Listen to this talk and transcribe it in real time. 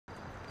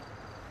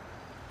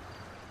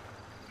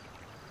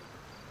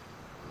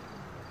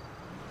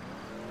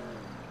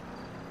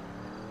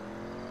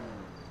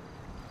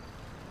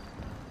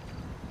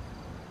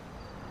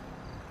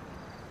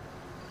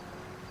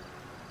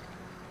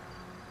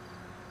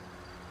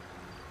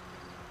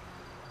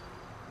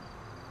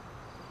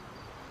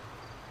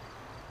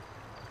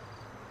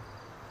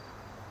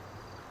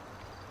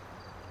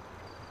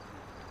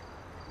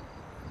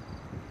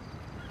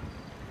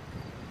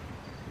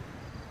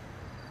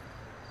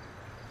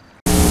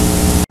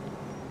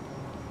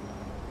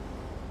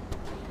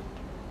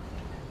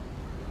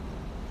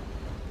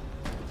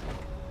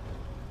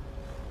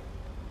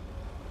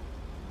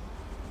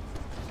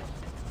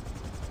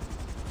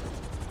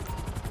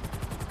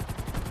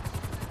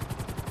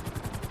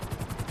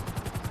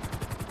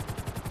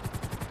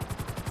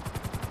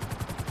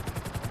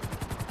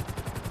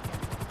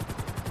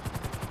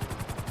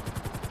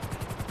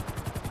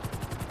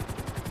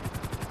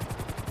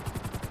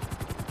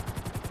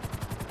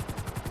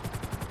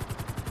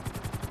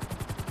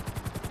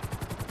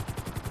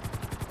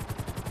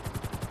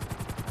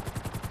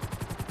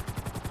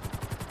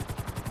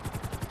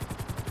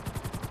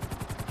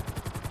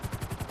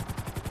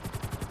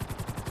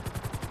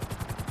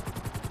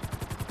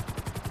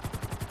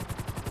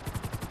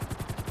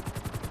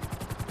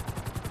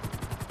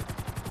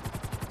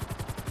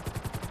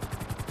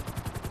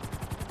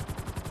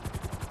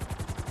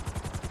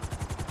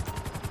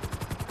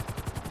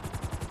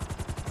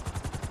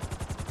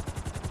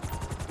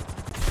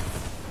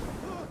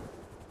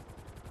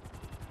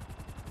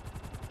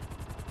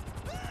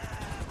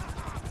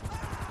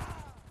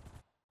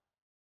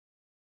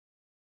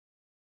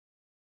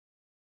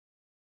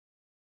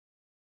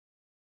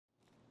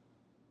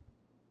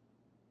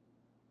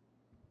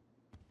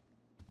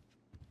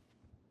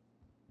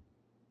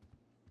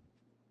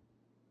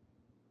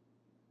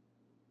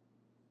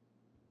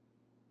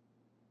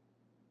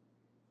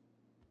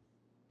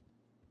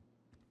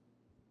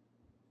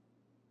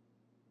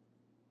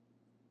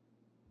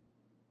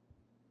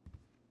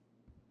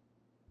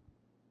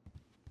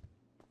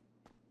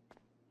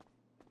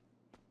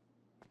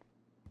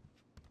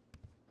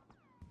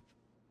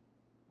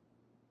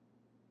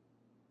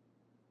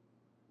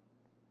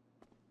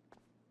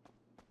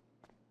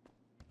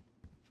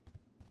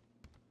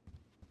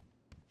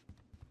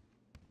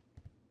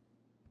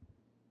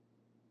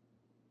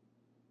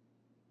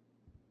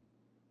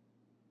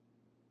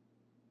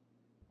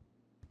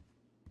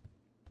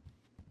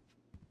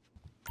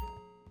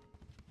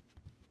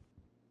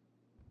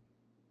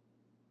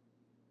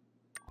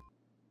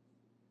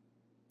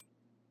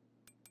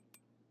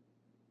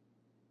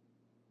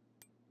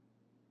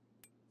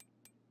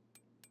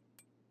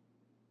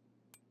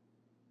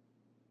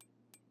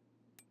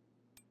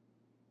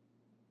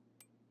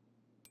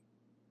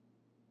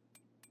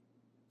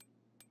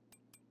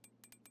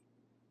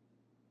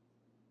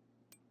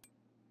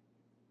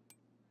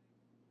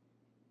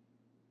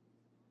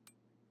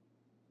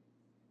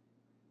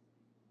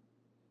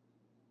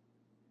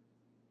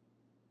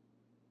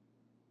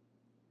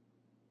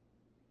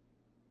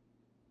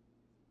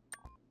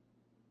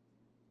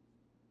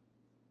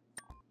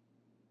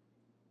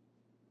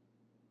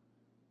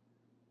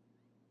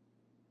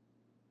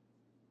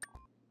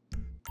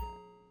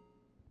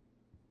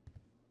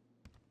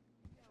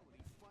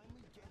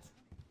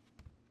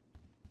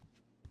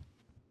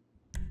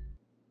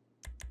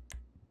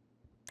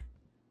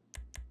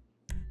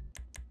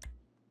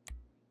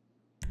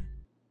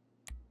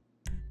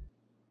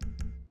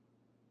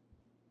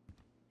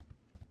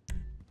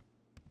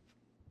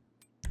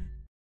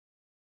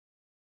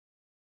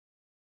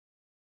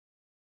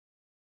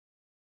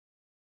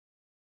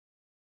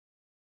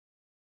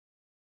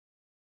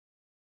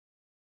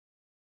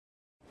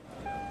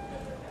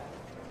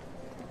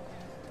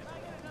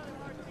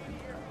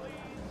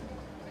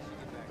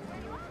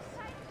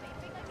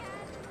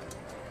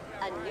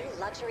new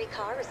luxury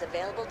car is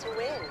available to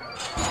win.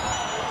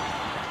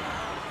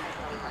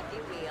 A lucky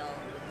wheel.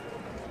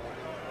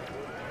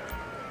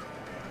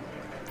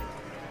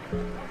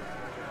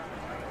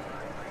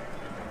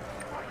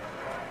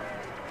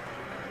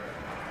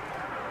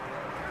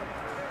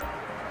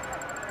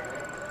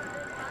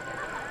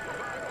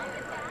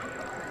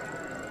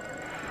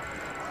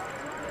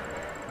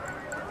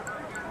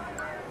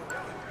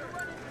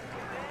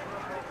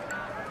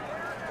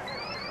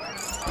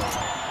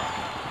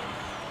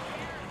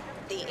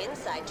 The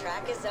inside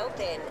track is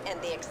open, and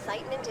the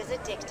excitement is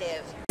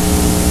addictive.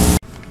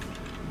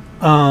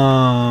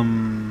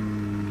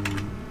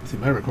 See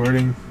my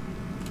recording.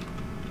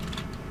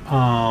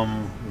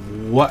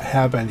 What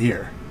happened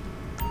here?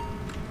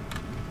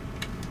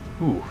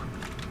 Ooh.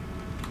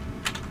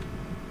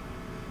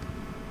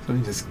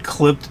 Something just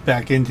clipped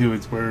back into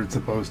it's where it's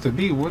supposed to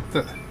be. What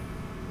the?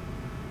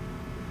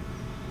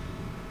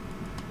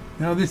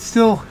 No, there's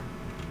still.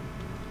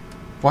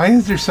 Why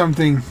is there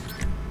something?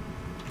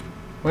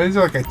 Why is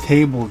there like a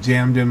table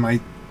jammed in my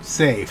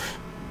safe?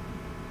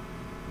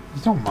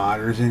 There's no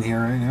modders in here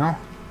right now.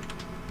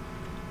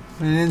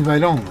 An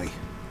invite only.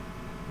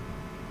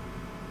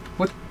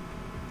 What?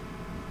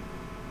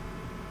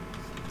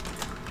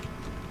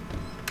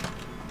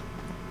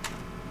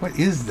 What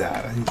is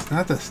that? I mean, it's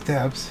not the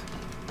steps.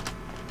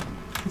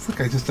 It's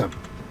like just a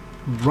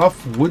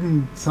rough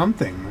wooden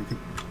something, like a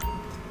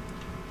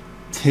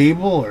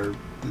table or.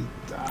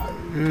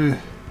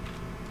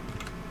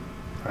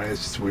 Alright,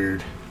 it's just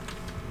weird.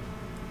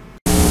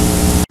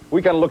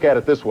 We can look at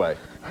it this way.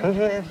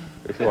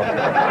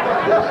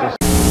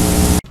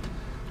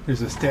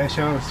 There's a stash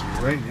house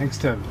right next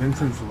to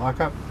Vincent's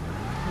lockup.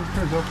 Those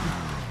doors open.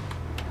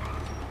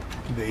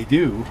 They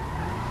do.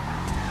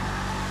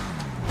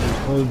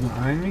 They're closed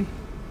behind me?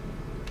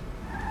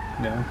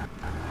 No.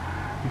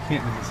 You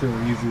can't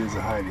necessarily use it as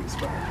a hiding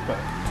spot, but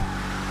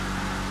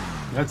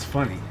that's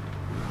funny.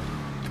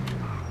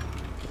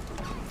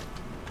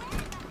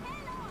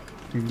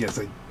 Yes,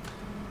 I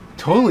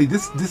totally,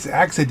 this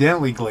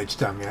accidentally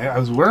glitched on me. I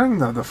was wearing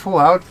the full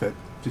outfit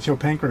to show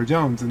Pancro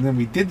Jones, and then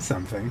we did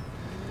something,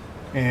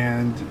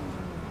 and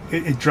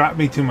it dropped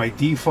me to my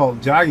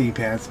default jogging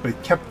pants,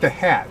 but kept the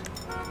hat.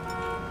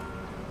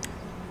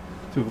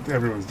 To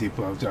everyone's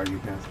default jogging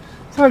pants.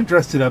 So I've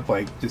dressed it up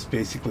like just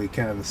basically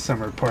kind of a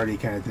summer party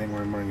kind of thing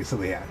where I'm wearing a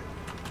silly hat.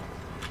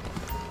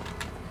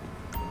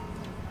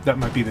 That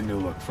might be the new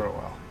look for a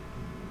while.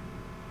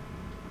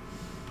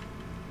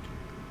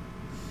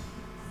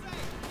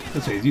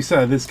 Let's see, you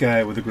saw this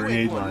guy with a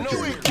grenade launcher.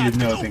 You had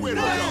no thing to do with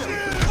it.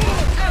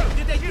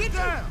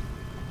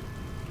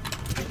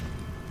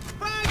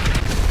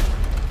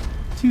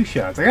 2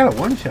 shots. I got a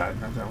 1 shot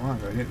not that long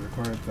ago. I didn't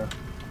record it though.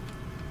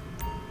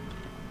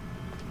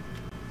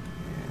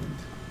 And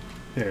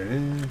there it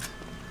is.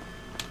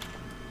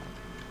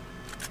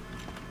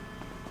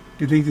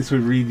 You'd think this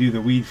would redo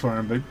the weed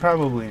farm, but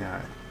probably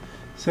not.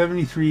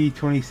 73,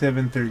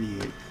 27,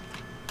 38.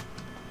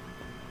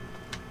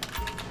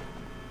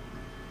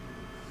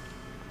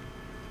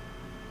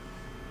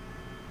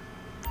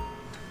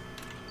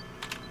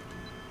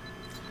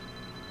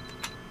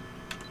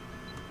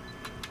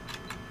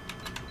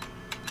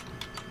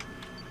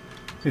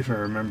 If I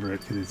remember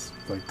it, because it's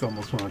like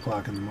almost 1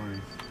 o'clock in the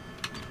morning.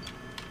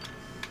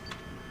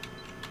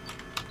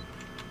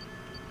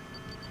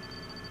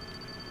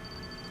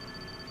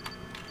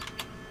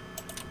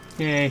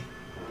 Yay.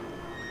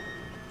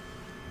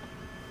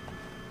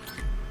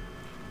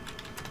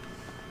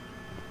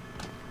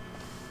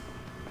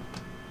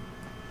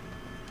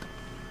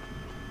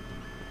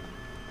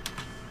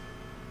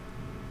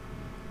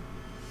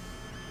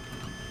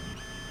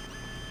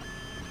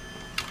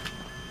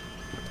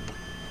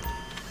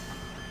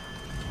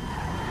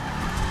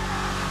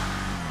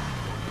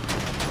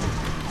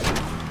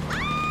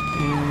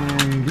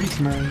 And grease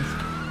mines.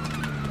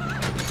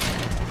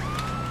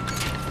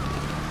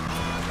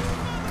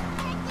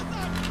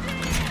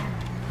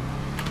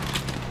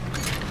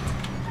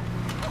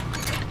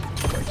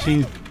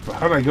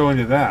 How did I go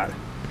into that?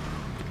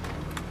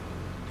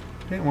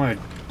 I didn't want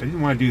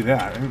to do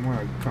that. I didn't want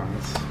to come.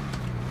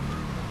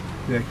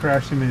 Did I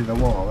crash him into the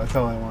wall? That's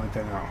all I wanted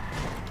to know.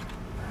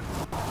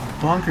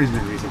 The bunker's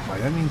been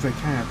resupplied. That means I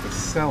kind of have to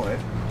sell it.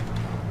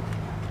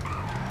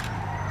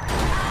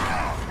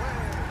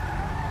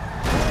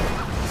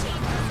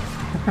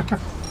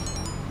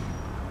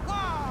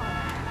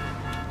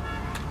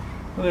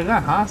 Well, they're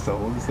not hostile.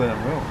 We'll just let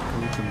them go.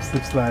 We'll let them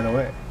slip slide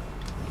away.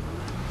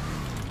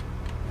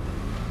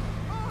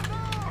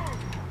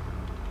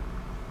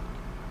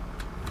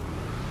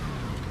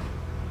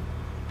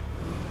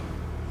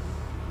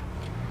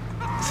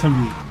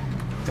 Somebody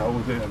dealt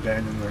with it and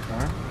abandoned their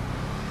car.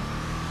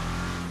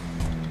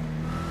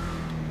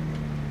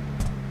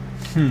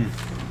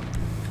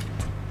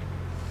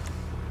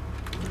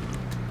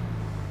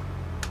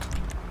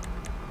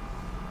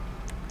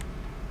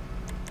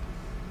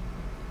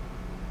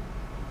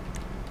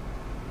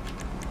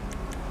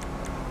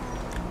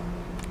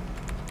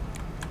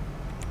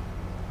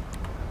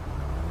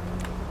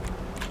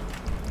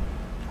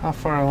 How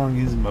far along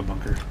is my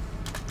bunker?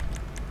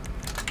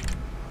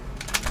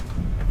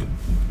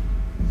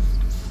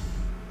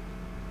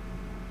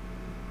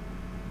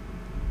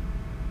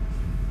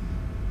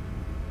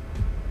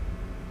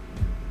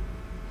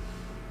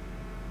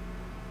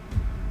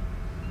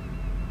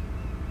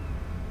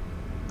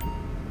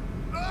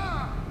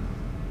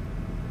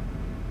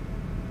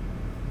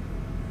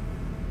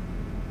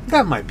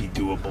 That might be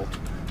doable.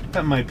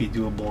 That might be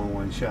doable in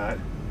one shot.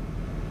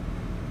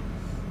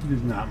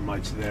 There's not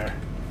much there.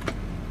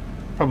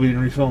 Probably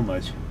didn't refill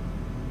much.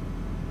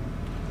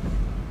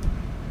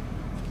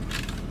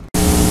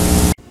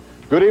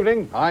 Good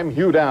evening, I'm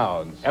Hugh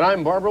Downs. And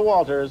I'm Barbara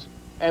Walters,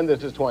 and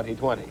this is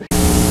 2020.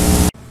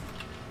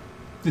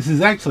 This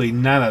is actually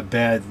not a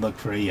bad look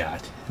for a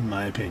yacht, in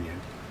my opinion.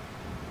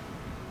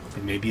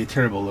 It may be a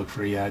terrible look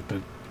for a yacht, but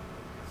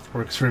it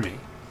works for me.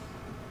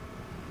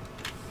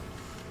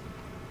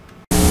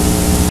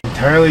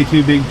 Entirely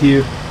too big to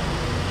you.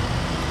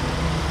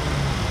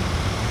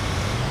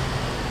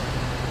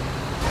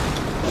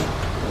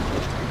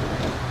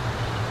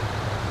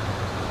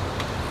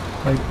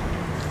 Like,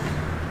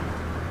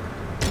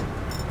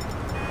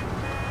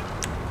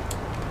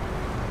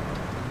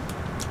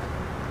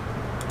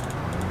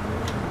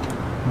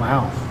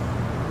 wow.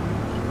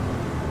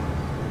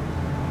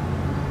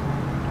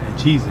 And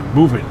geez, it's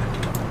moving.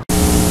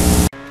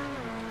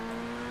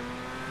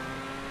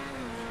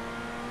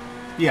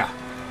 Yeah.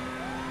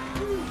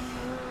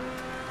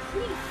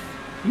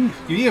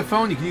 If you need a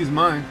phone, you can use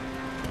mine.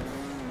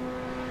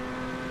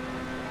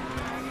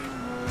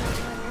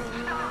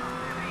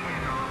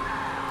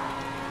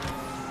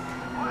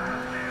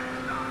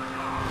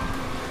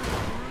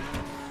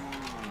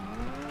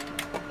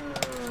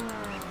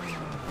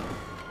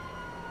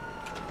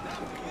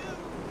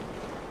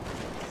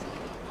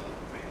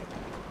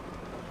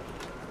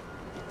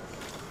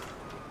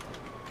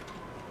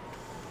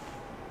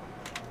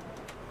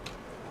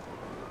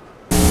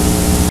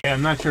 Yeah,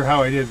 I'm not sure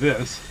how I did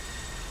this,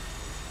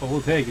 but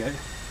we'll take it.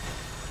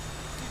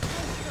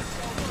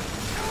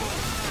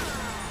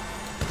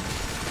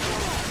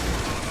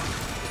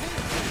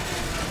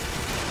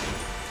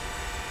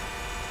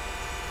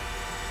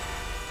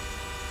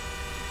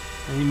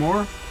 Any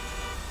more?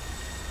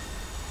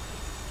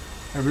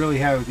 I really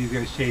have with these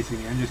guys chasing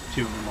me. I'm just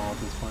shooting them all at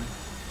this point.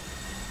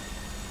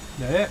 Is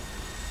that it?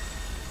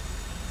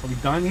 Are we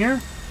done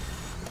here?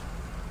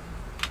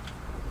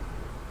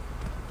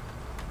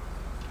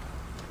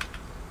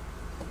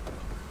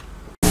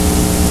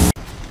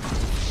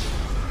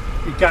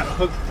 It got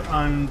hooked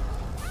on.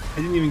 I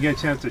didn't even get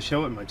a chance to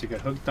show it much. It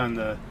got hooked on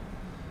the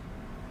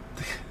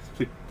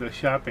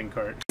shopping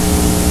cart.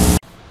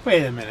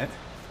 Wait a minute.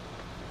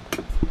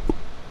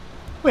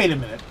 Wait a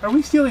minute. Are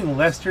we stealing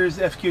Lester's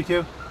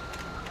FQ2?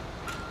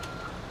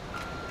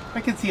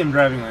 I can see him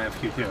driving on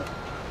FQ2.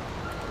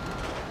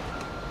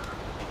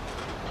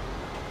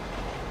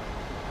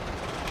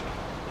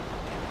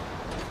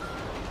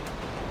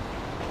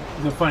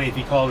 It's so funny if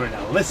he called right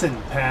now. Listen,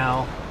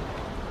 pal.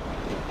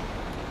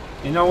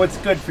 You know what's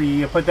good for you.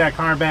 You put that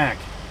car back.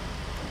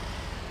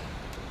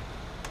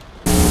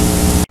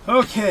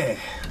 Okay.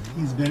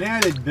 He's been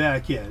added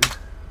back in.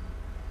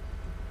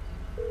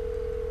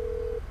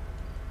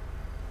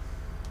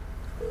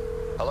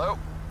 Hello?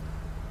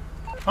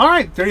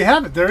 Alright, there you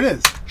have it. There it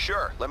is.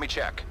 Sure, let me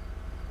check.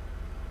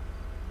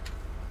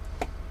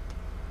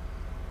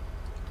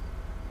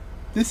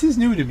 This is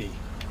new to me.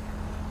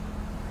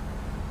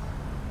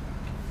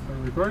 Are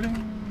we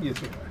recording? Yes,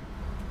 we are.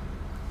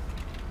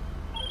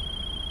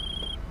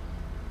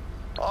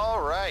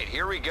 All right,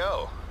 here we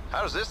go.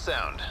 How does this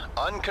sound?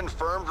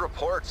 Unconfirmed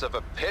reports of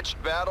a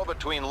pitched battle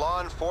between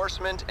law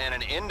enforcement and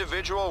an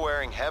individual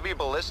wearing heavy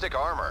ballistic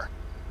armor.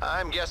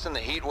 I'm guessing the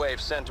heat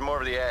wave sent him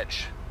over the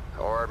edge.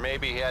 Or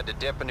maybe he had to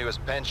dip into his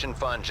pension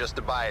fund just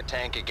to buy a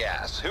tank of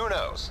gas. Who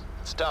knows?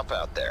 It's tough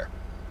out there.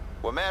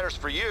 What matters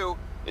for you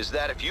is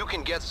that if you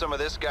can get some of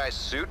this guy's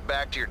suit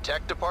back to your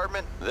tech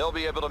department, they'll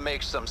be able to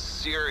make some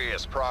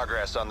serious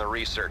progress on the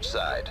research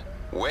side.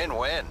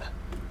 Win-win.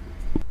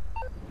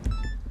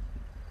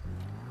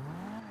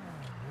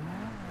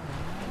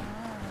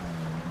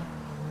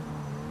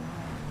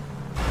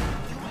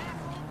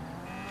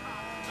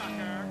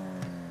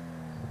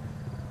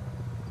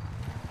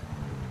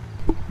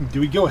 Do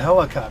we go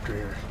helicopter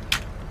here?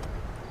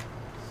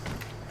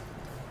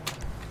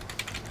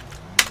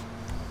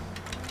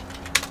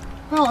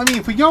 Well, I mean,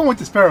 if we go with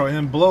the Sparrow and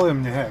then blow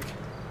him to heck.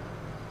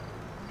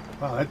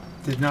 Wow, that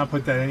did not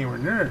put that anywhere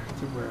near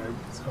to where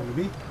it's going to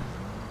be.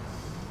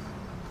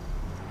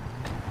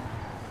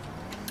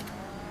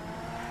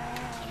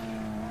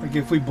 Like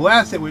if we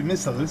blast it with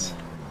missiles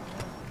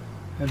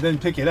and then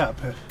pick it up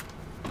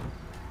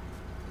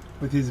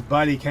with his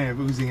body kind of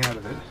oozing out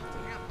of it.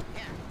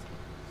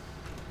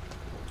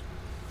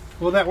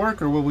 Will that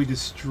work, or will we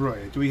destroy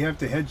it? Do we have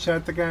to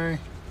headshot the guy?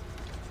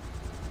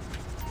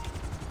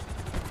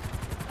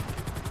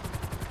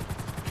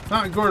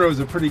 Mount Gordo is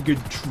a pretty good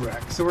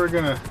trek, so we're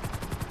gonna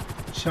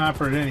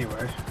chopper it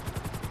anyway.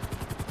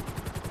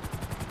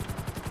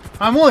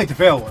 I'm willing to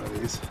fail one of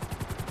these,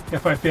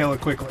 if I fail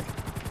it quickly.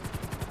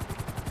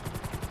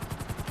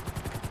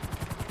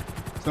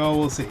 So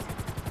we'll see.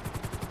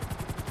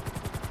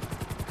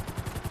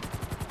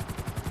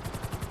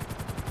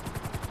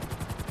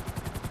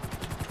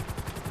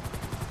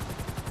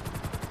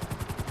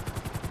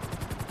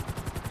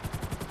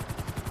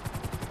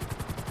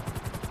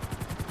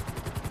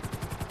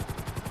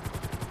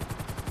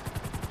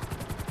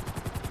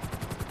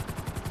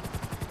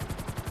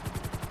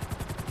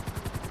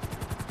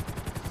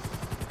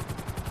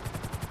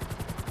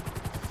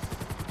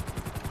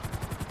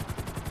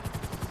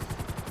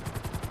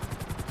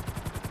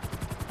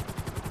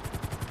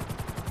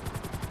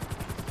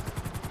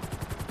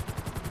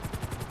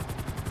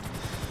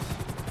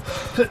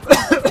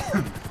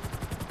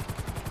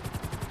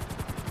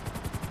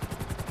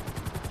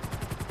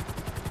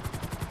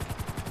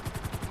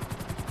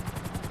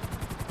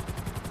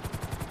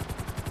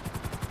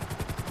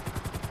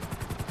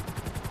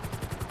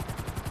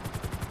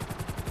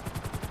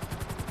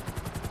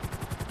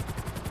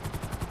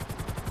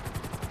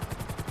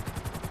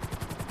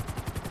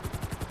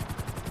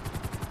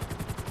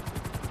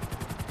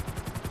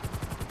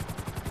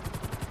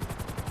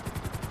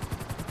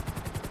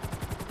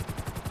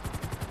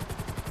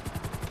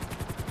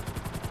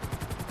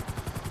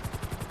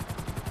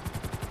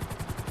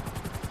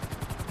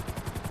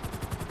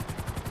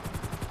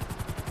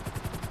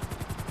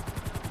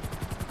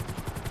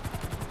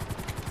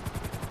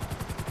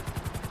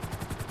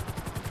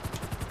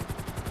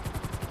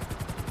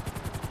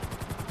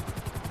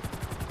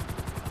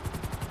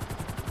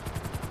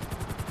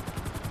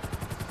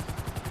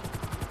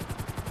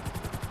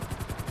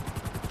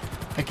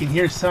 I can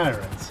hear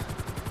sirens.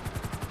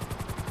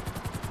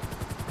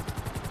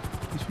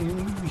 Which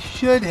means we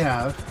should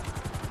have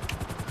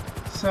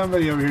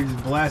somebody over here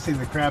just blasting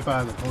the crap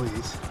out of the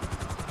police.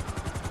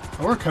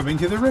 Or coming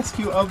to the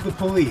rescue of the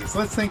police.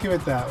 Let's think of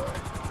it that way.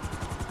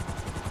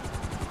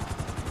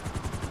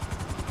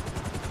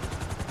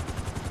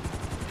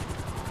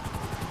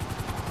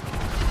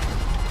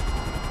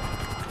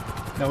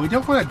 No, we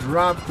don't want to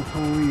drop the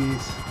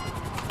police.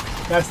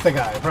 That's the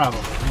guy, probably.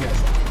 Yes.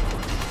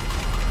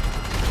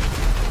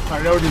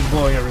 Alright, now we're just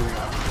blowing everything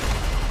up.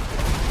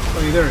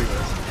 Oh, yeah, there he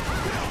goes.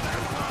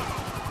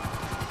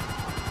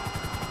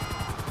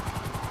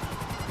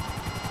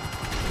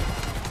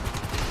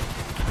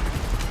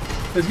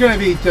 There's going to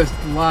be just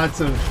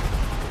lots of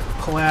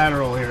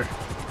collateral here.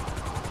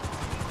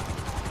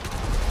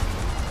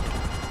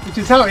 Which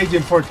is how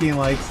Agent 14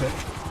 likes it.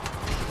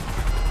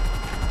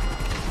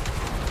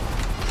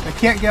 I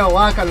can't get a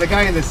lock on the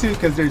guy in the suit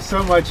because there's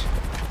so much...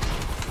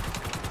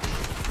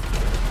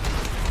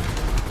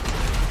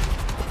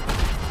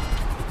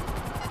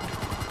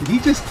 Did he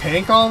just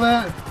tank all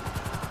that?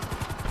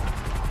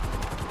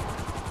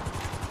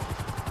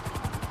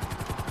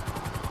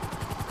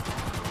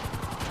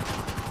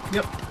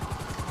 Yep.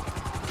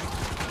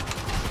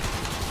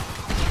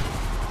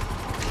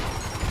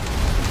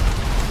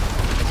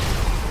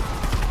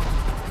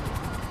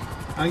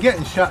 I'm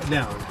getting shot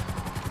down.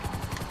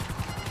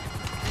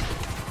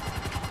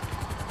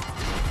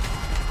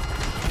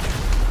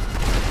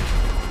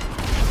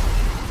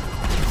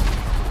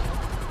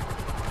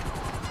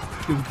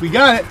 We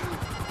got it.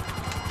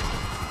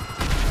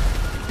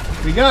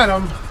 We got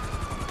him.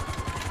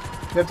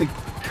 We have to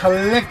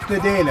collect the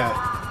data.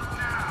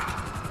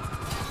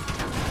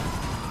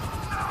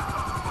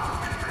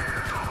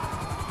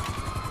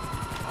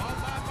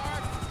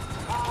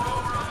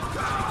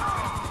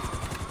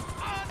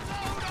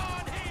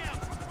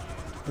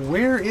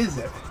 Where is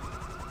it?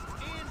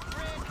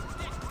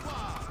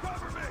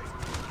 Cover me!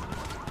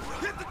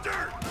 Hit the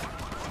dirt!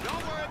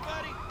 Don't worry,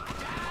 buddy.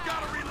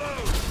 Gotta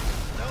reload.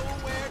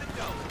 Nowhere to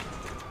go.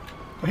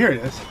 Oh, here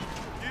it is.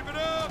 Keep it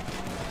up!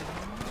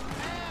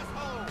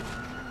 Asshole!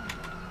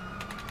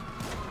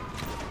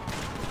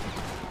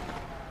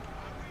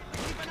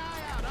 Keep an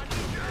eye out on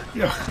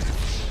you. Yeah.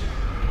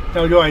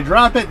 Now, do I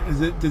drop it?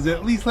 Does it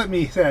at least let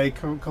me say I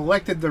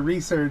collected the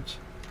research?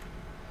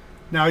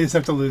 Now I just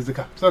have to lose the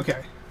cops.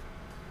 Okay.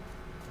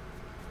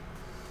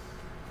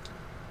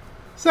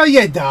 So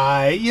you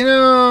die, you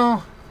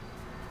know.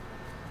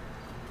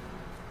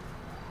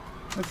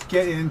 Let's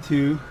get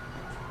into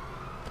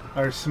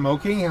our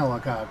smoking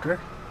helicopter.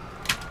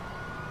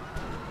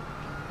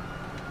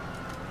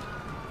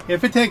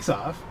 If it takes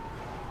off.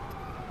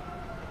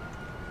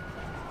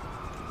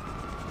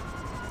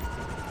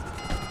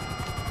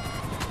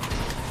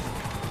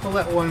 We'll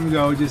let one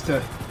go just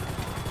to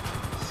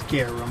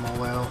scare them a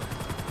little.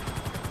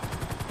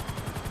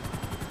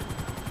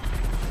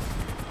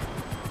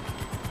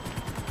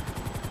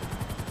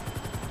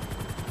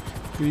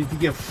 We need to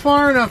get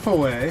far enough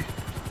away.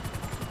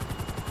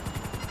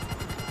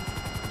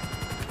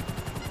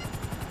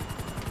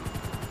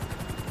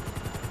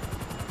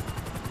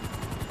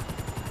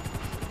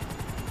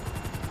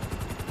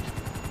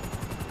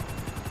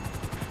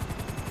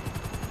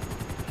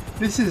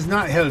 This is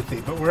not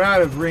healthy, but we're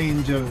out of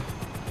range of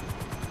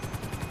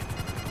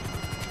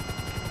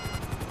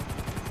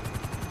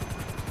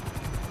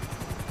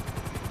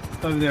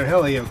their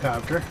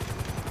helicopter.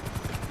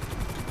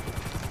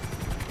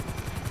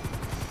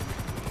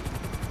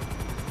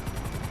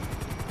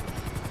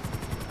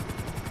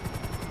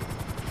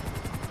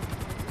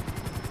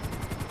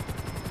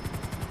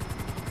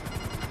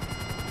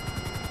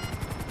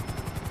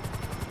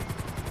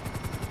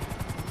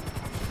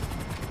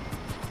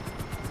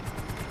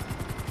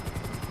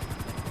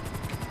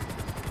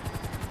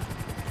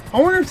 I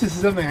wonder if this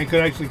is something I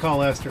could actually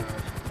call Esther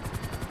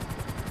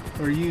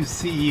on. Or use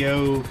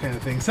CEO kind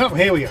of thing. So,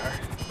 here we are.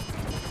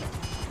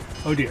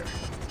 Oh dear.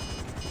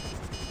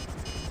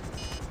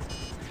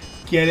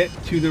 Get it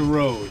to the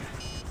road.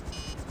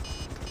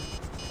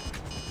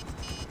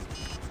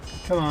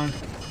 Come on.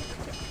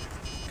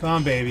 Come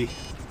on, baby.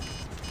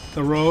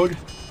 The road.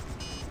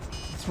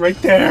 It's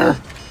right there.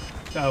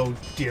 Oh,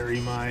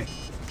 dearie my.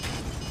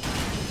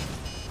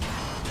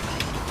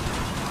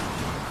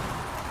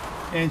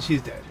 And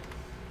she's dead.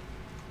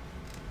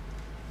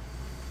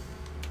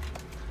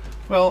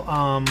 Well,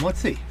 let's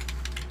see.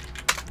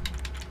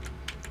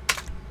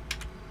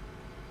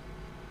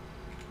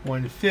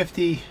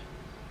 150.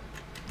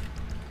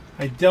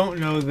 I don't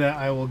know that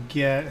I will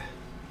get...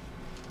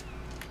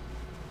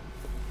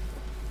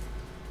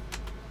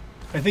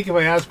 I think if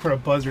I ask for a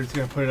buzzer, it's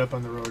going to put it up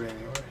on the road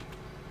anyway.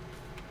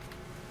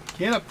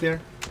 Get up there.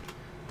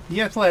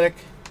 Be athletic.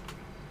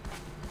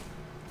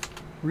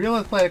 Real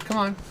athletic, come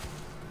on.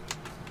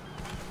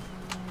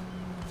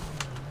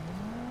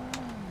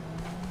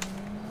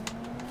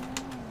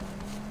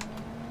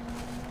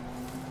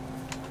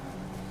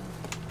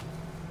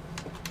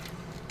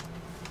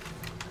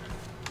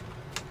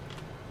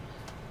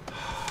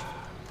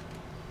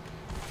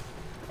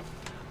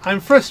 I'm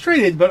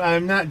frustrated, but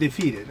I'm not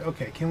defeated.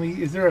 Okay, can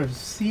we... Is there a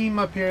seam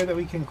up here that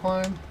we can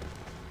climb?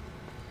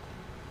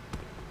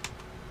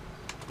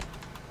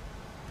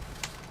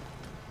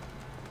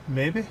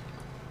 Maybe?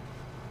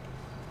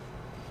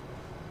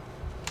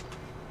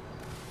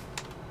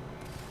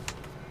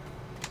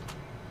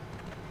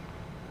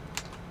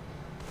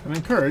 I'm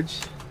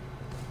encouraged.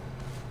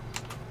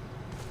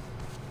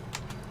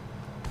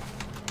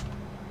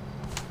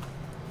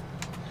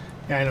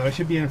 Yeah, I know, I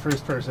should be in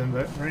first person,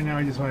 but right now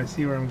I just want to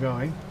see where I'm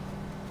going.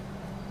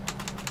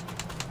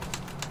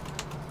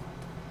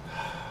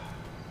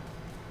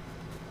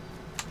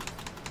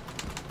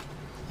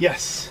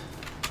 Yes.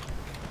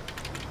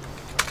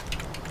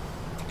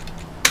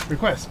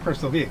 Request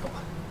personal vehicle.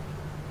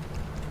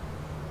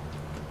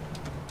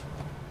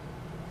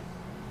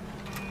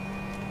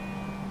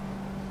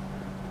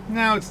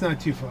 Now it's not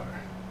too far.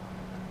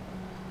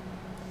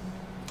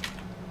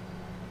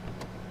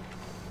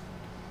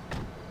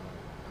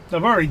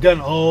 I've already done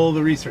all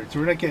the research, so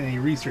we're not getting any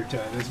research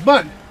out of this,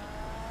 but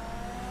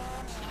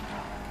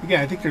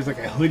again, I think there's like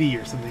a hoodie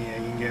or something I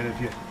can get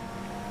if you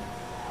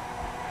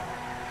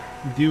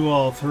do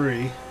all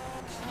three.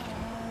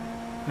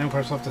 And of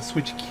course, I'll have to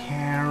switch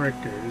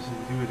characters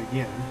and do it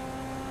again.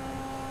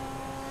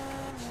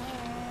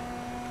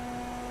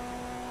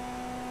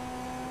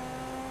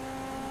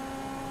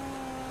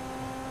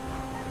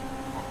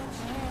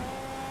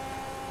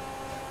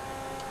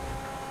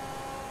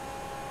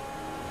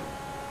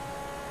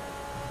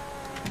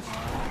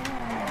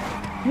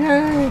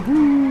 Yay!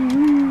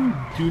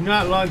 Do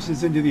not launch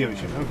this into the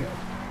ocean. Okay.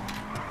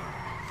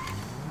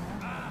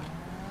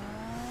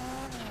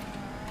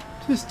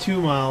 Just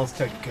 2 miles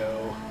to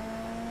go.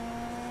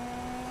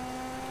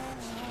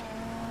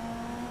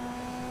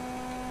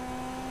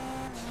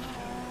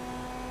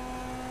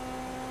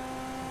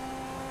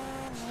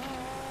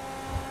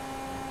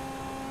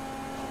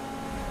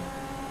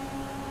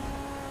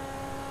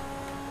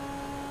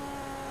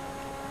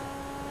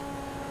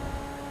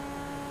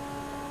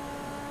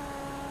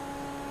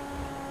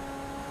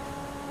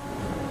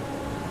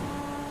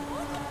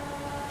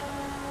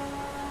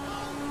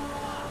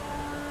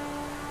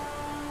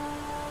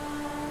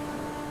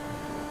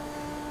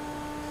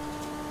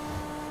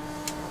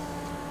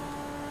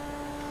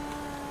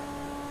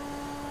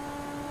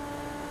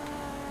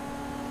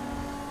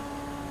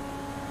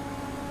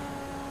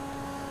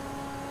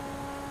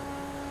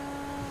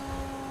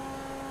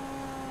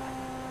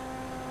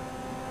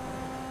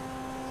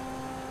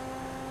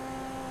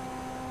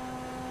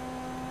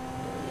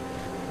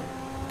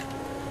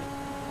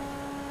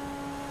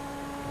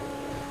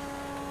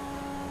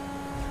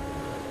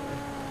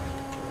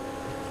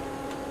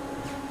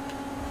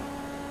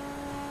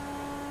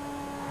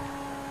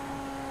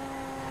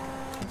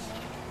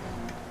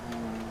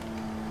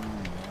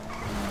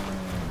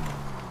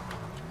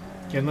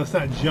 Again, let's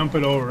not jump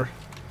it over.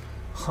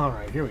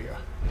 Alright, here we go.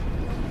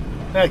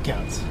 That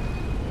counts.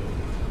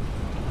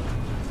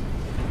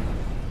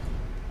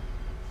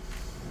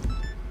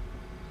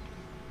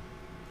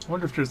 I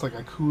wonder if there's like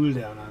a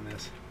cooldown on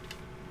this.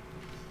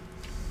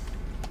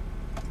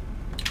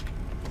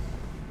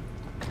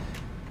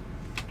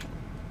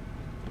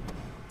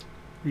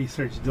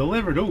 Research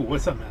delivered. Oh,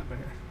 what's up happening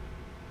here?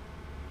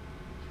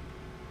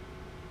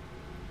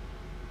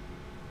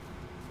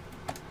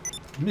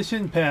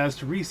 Mission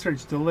passed,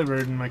 research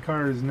delivered, and my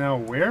car is now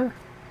where?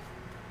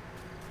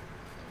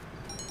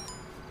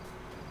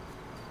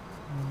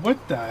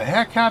 What the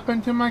heck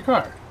happened to my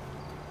car?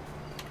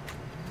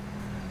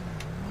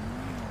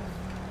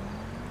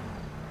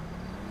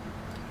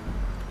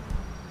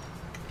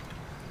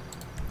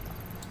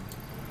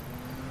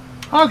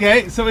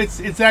 Okay, so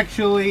it's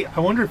actually, I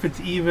wonder if it's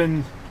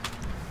even,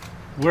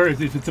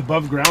 if it's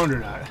above ground or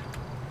not.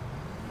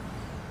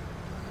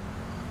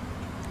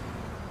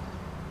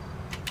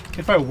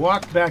 If I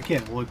walk back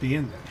in, will it be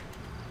in there?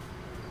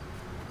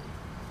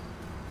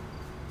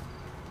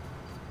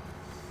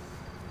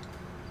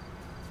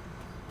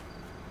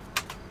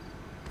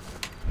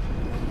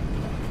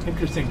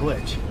 Interesting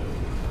glitch.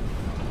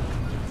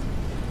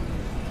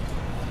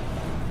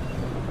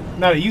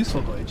 Not a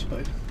useful glitch,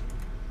 but...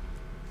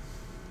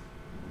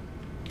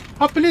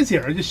 Up it is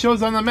here. It just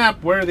shows on the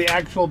map where the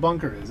actual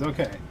bunker is.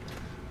 Okay.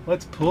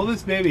 Let's pull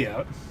this baby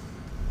out.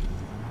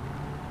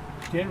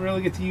 Didn't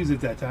really get to use it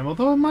that time,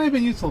 although it might have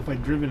been useful if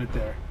I'd driven it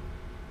there.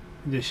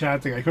 And just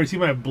shot the guy. Of course, he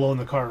might have blown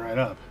the car right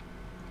up.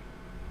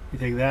 You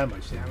take that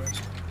much damage.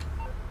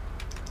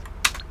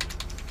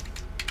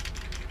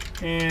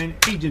 And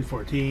Agent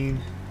 14.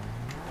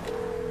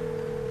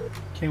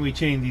 Can we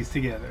chain these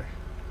together?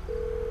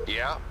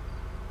 Yeah.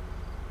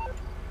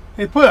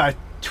 They put a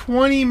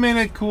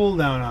 20-minute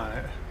cooldown on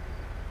it.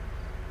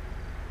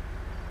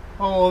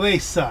 Oh, they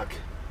suck.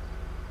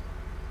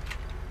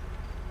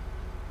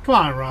 Come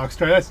on,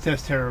 Rockstar. That's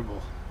just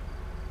terrible.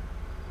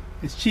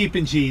 It's cheap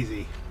and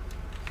cheesy.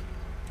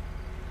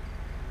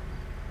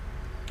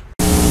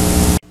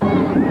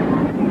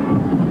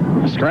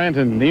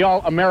 Scranton, the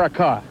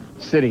all-America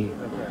city.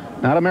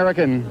 Not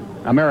American,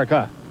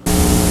 America.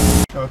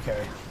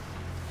 Okay.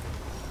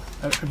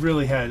 I've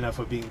really had enough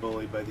of being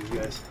bullied by these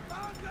guys.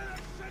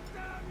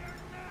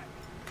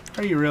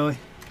 Are you really?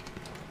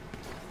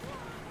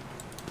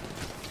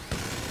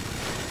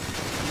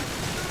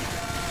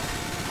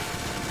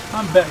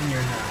 I'm betting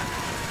you're not.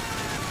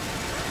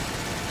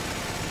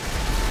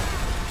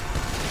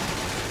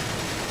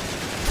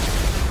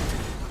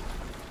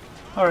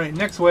 Alright,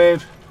 next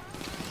wave.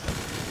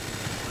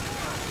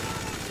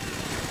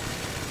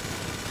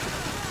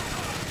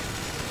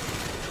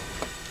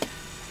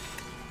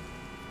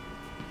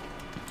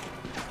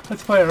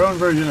 Let's play our own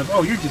version of...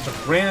 Oh, you're just a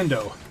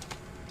rando.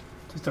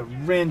 Just a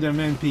random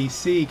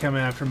NPC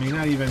coming after me,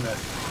 not even the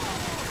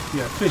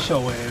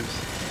official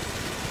waves.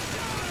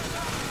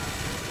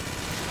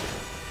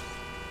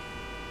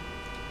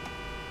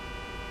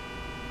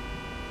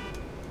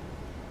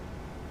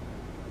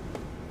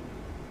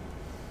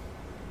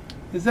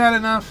 Is that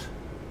enough?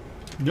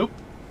 Nope.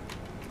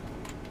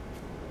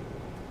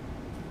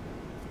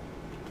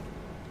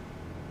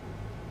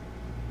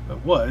 It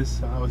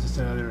was. That was just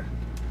another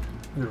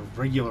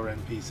regular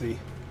NPC.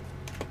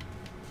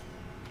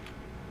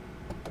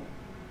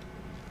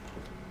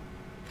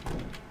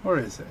 Or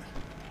is it?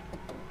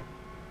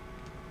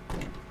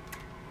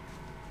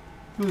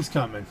 Who's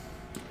coming?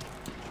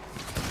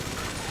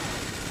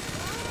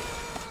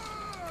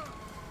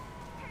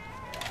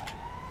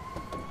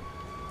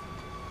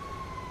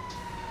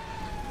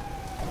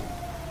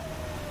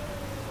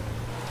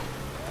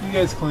 You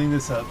guys clean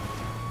this up.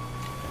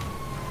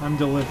 I'm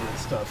delivering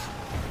stuff.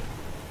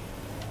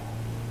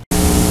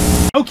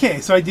 Okay,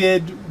 so I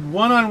did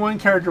one on one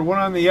character, one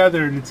on the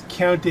other, and it's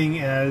counting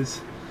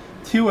as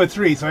 2 or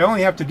 3. So I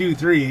only have to do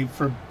 3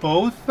 for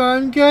both,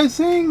 I'm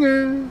guessing?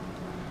 Or you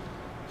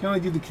can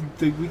only do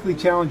the weekly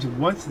challenge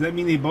once. Does that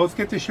mean they both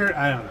get the shirt?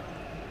 I don't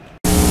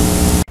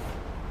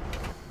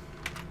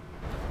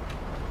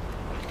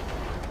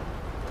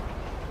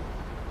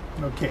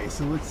know. Okay,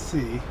 so let's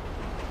see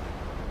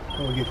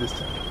what we get this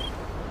time.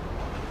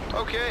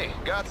 Okay,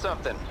 got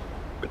something.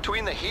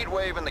 Between the heat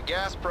wave and the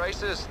gas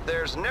prices,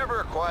 there's never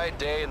a quiet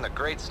day in the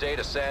great state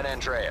of San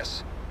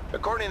Andreas.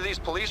 According to these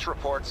police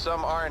reports,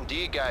 some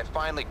R&D guy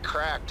finally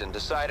cracked and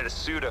decided a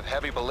suit of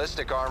heavy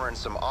ballistic armor and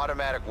some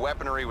automatic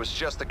weaponry was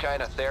just the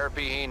kind of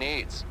therapy he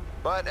needs.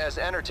 But as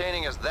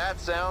entertaining as that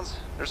sounds,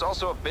 there's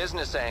also a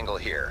business angle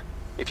here.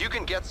 If you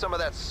can get some of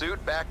that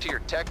suit back to your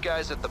tech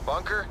guys at the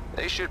bunker,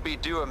 they should be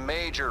due a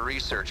major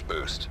research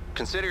boost.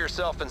 Consider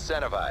yourself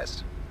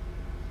incentivized.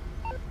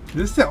 Is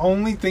this the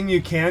only thing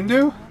you can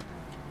do?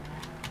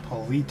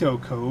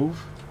 Polito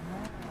Cove.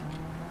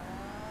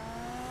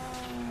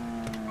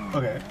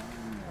 Okay.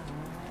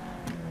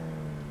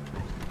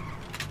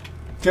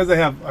 Because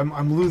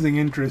I'm losing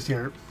interest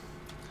here.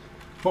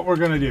 What we're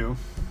gonna do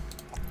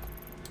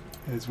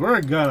is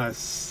we're gonna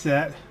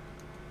set.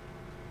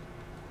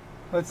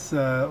 Let's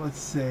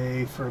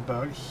say for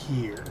about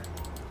here.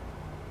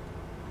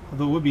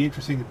 Although it would be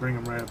interesting to bring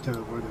them right up to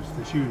where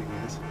the shooting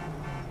is.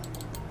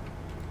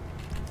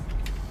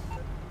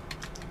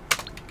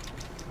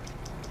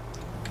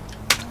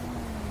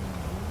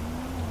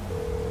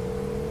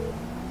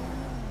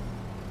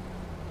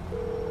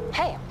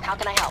 Hey, how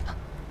can I help?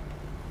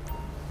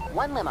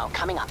 One limo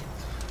coming up.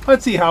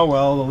 Let's see how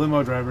well the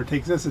limo driver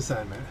takes this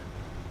assignment.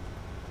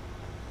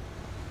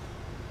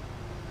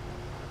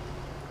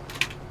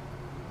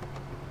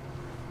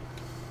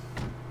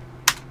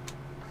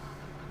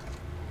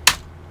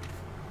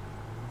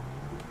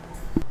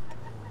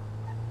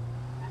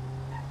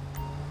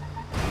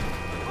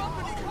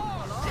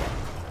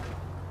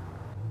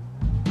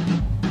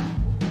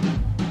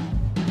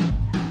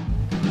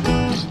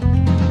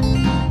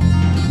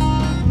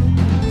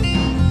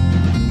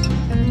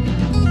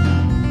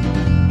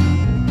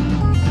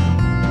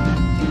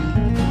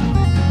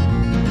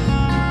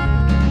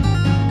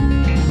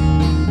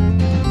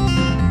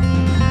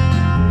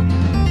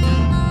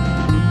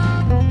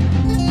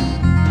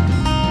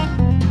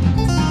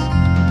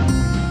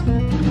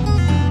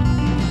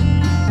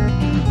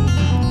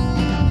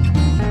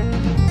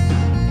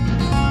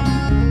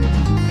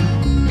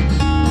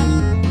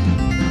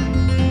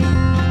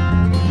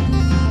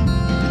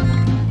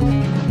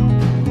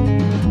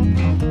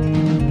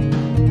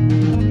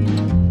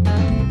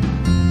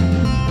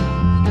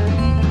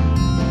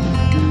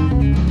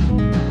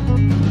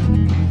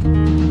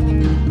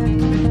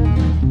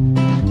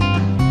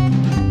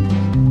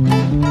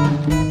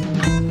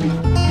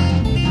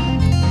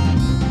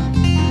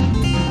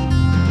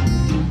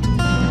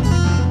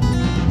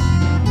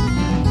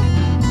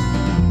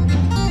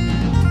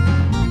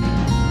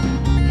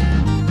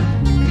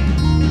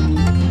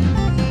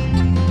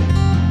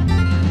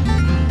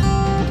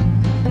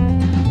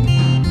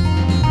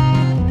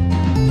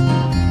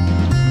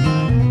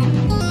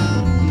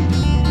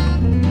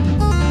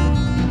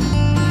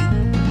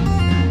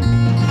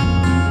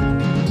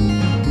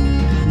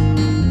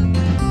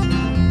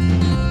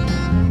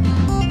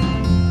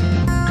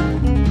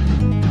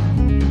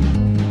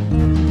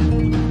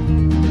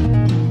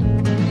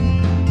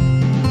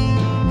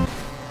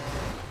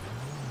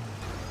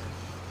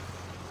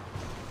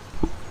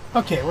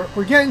 Okay,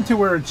 we're getting to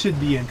where it should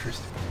be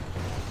interesting.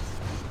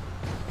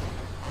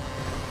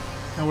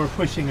 And we're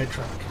pushing a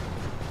truck.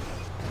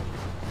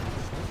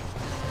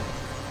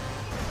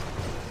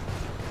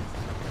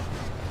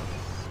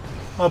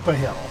 Up a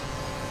hill.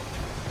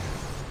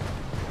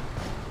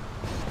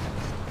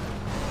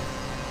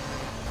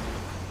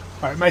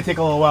 Alright, it might take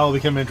a little while to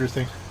become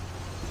interesting.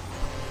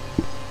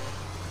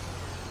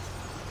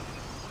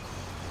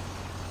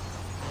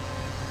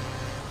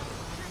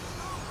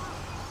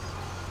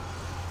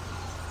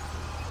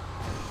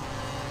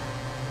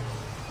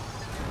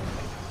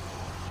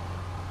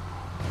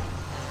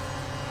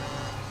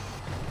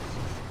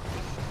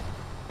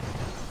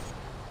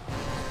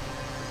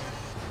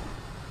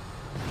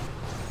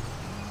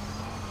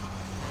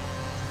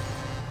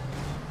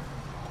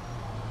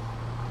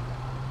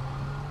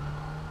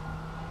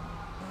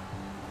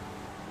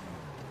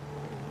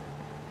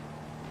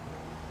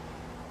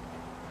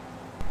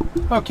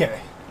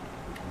 Okay.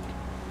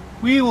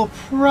 We will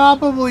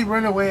probably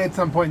run away at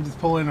some point and just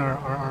pull in our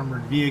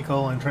armored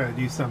vehicle and try to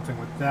do something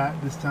with that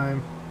this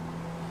time.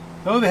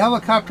 Though the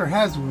helicopter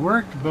has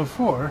worked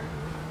before.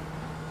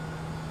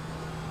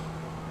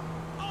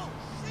 Oh,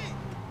 shit!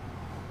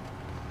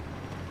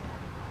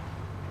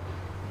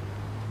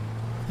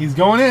 He's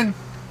going in.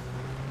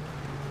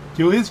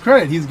 To his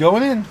credit, he's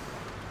going in.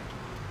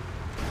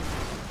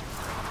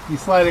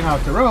 He's sliding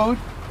off the road.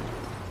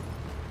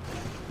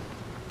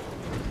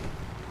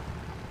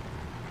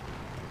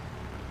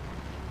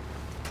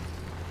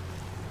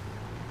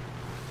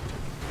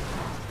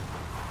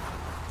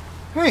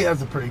 Hey,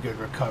 that's a pretty good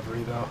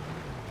recovery, though.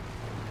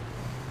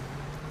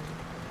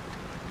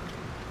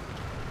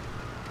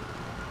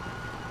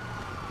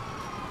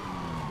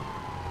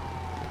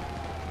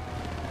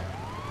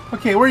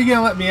 Okay, where are you going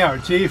to let me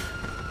out, Chief?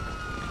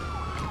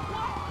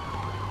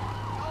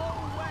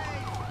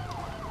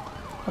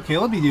 Okay,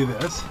 let me do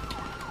this.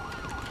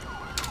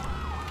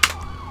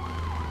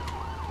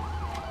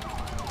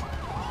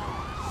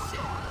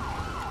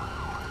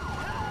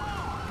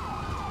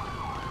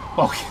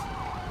 Okay.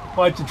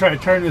 I'll have to try to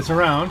turn this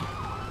around.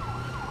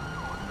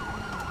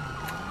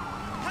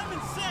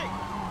 Heaven's sake!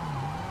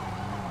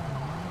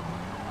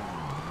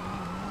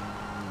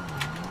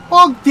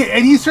 Oh,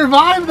 and he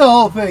survived the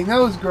whole thing. That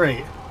was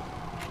great.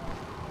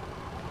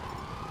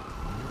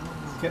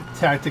 Let's get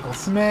tactical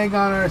smeg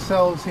on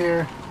ourselves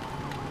here.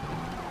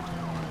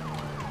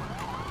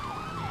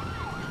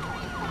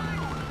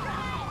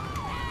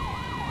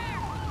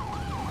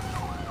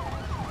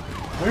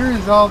 Where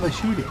is all the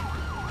shooting?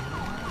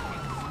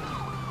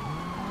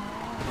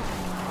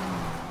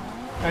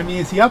 I mean,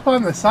 is he up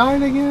on the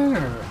side again,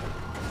 or?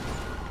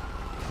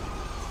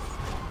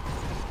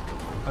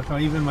 I thought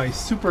even my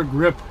super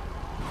grip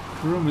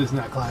room is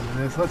not climbing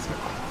this. Let's go.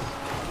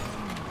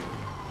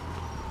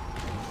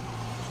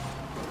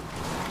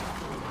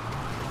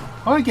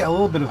 I want to get a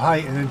little bit of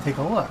height and then take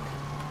a look.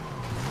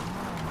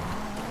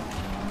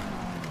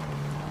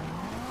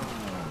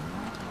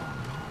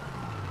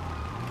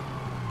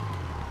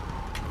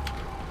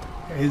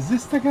 Is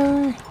this the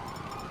guy?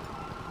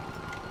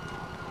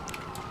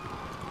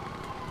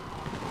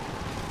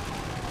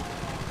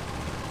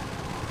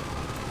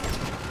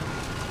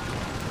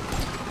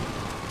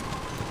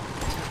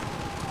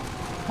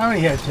 How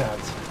many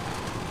headshots?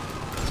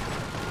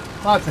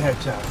 Lots of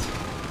headshots.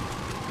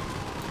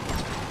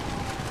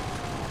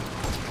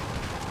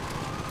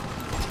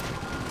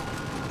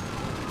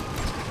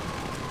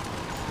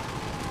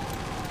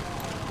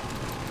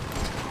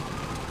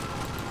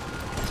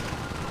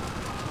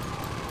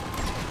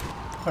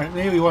 Alright,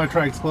 maybe we want to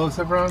try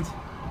explosive rounds.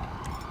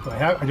 Do I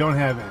have? I don't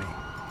have any.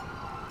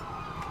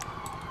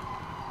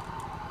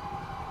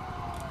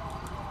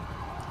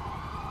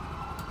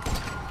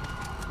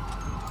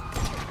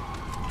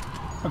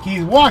 Okay,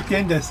 he's walked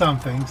into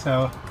something,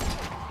 so...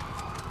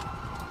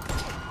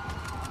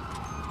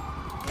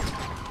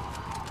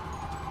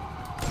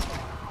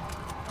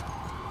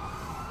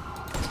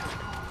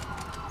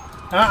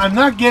 I'm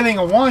not getting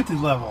a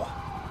wanted level.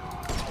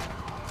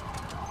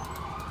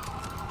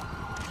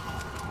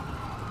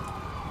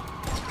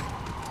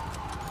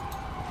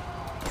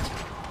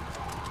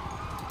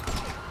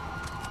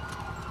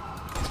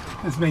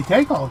 This may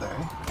take all day.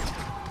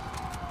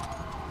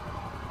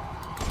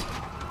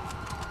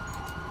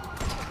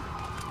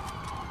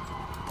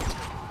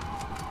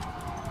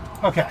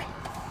 Okay.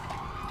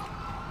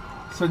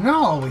 So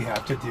now all we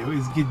have to do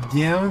is get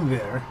down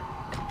there.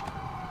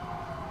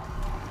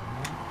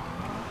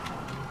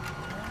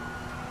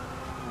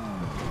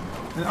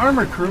 An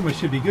armored Kuruma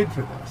should be good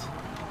for this.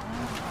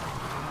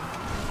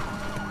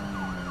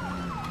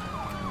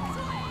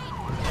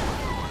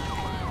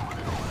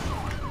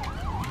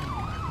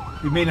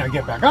 We may not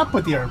get back up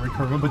with the armored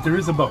Kuruma, but there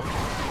is a boat.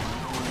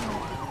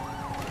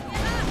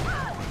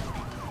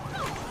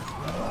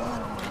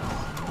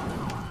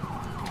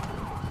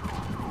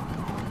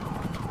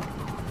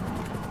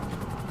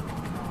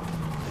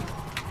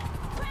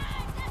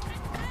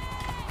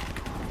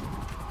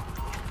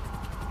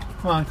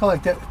 Come on,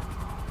 collect it.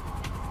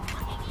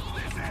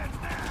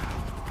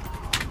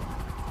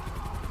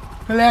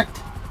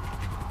 Collect.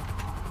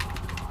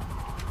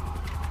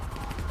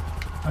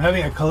 I'm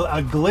having a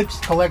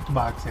glitched collect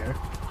box here.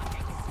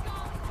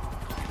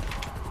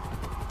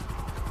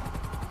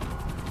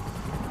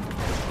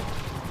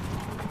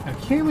 Now,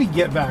 can we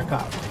get back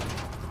up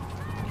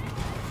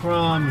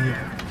from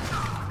here?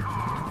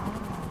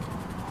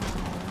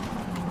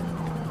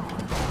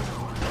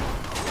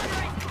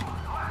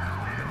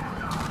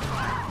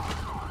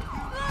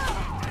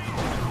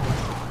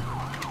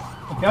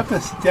 Up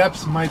the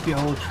steps might be a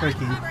little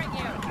tricky.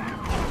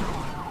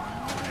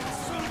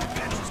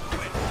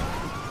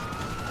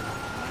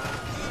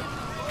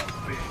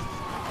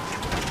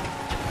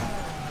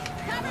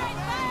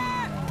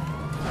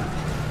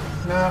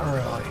 Not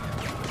really.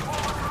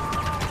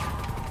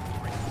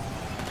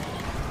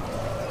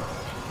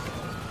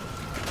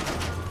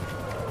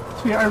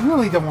 See, I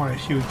really don't want to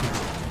shoot you.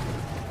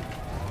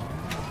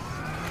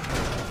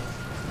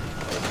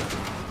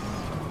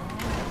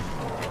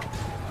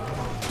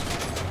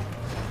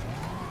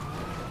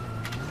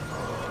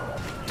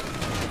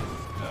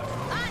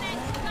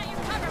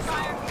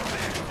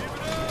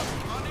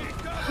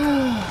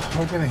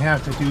 We're gonna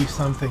have to do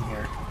something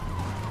here.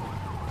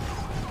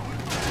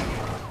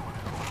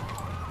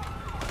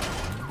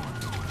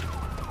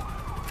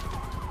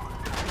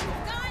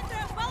 Going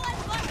through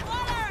bullets like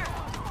water!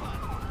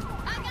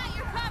 I got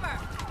your cover!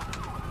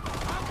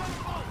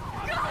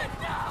 God,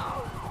 no!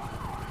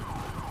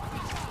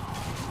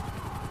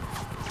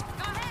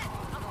 Go ahead,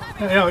 I'll cover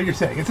you. I know what you're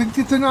saying.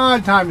 It's an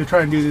odd time to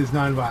try and do this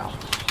non-violent.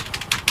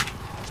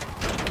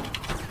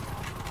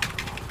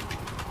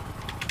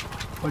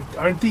 But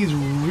aren't these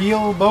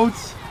real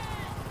boats?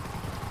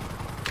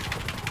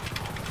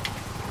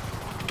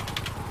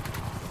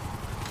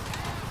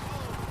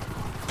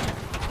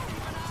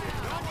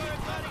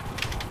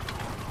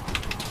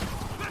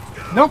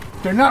 Nope,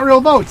 they're not real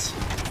boats.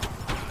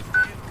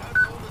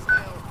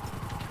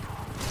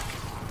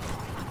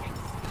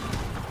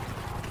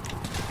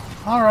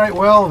 All right,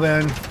 well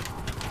then.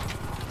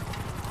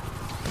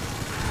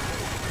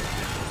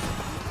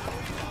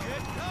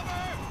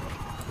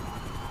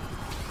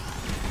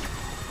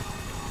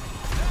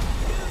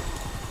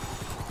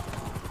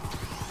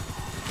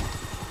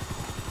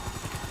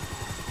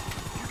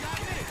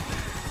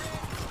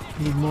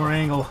 Need more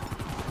angle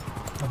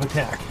of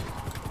attack.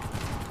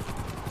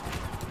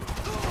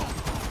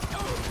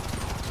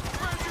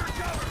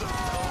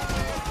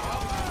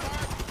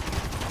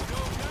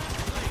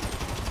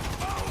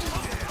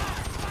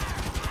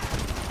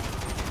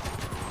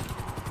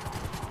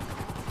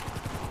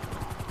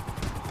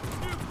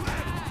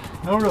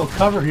 No real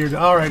cover here.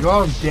 All right,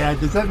 well, I'm dead.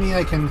 Does that mean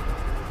I can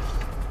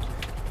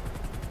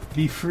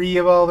be free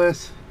of all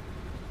this?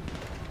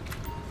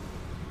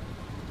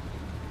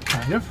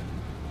 Kind of.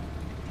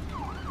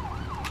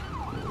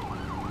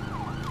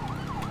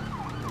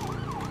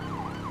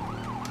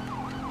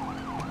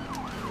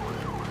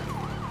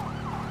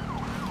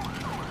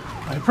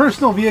 My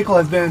personal vehicle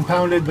has been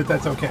impounded, but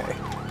that's okay.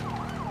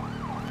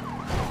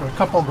 For a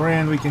couple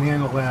grand, we can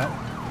handle that.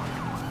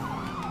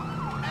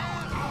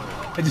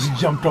 I just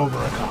jumped over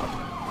a cop.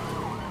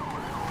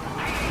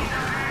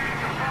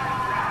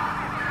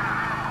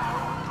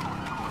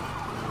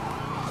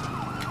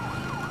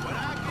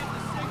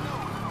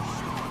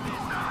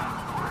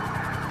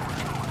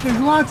 There's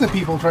lots of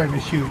people trying to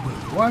shoot me.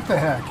 What the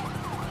heck?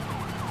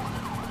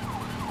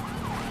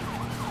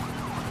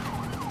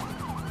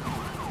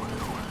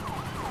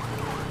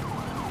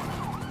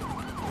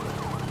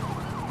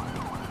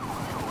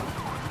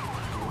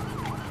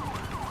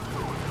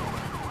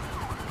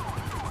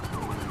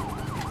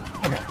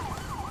 Okay.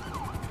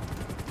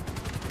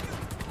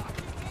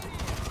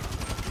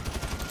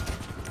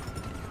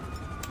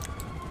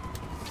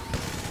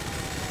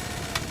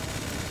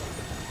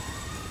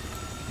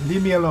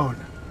 Leave me alone.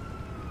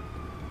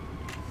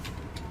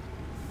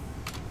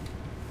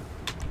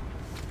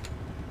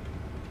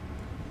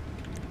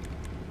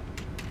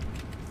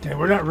 Okay,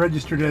 we're not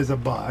registered as a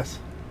bus.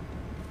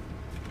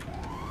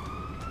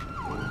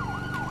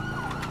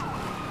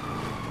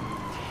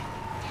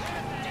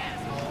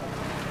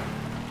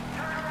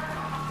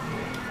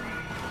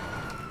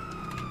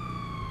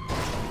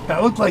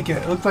 That looked like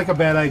a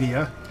bad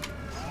idea.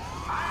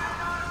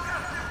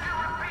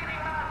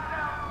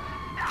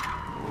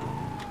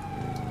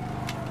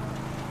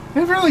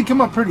 They've really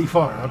come up pretty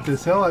far up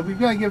this hill. We've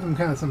got to give them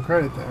kind of some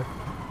credit there.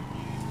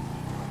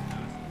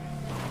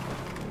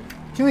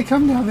 Can they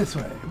come down this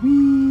way?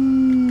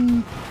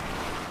 Whee!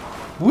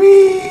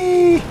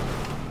 Whee!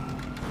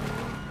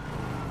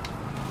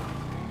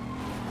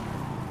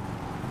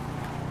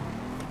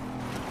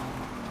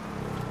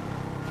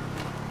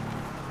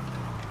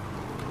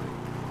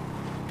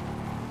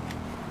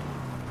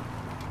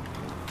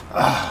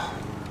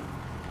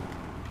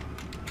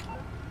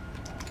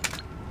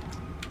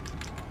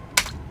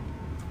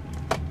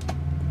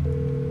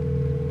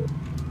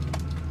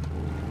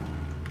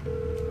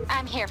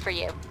 I'm here for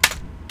you.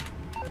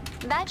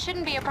 That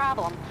shouldn't be a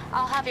problem.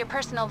 I'll have your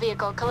personal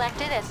vehicle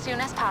collected as soon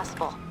as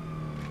possible.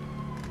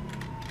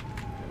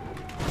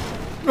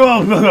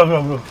 Oh, no, no,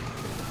 no, no.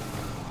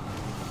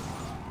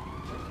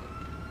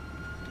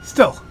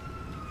 Still.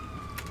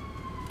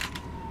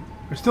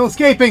 We're still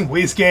escaping.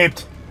 We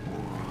escaped.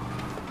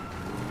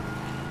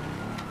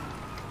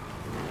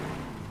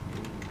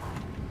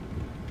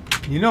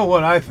 You know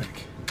what I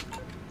think?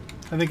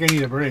 I think I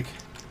need a break.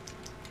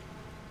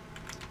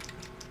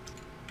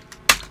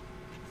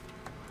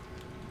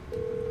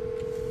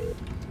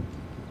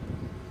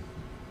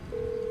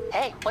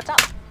 Hey, what's up?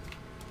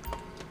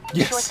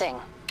 Yes. Sure thing.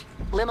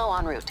 Limo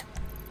en route.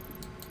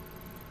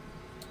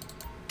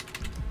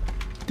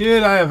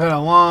 Dude, I have had a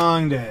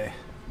long day.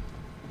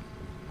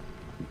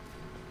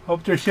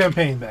 Hope there's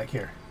champagne back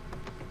here.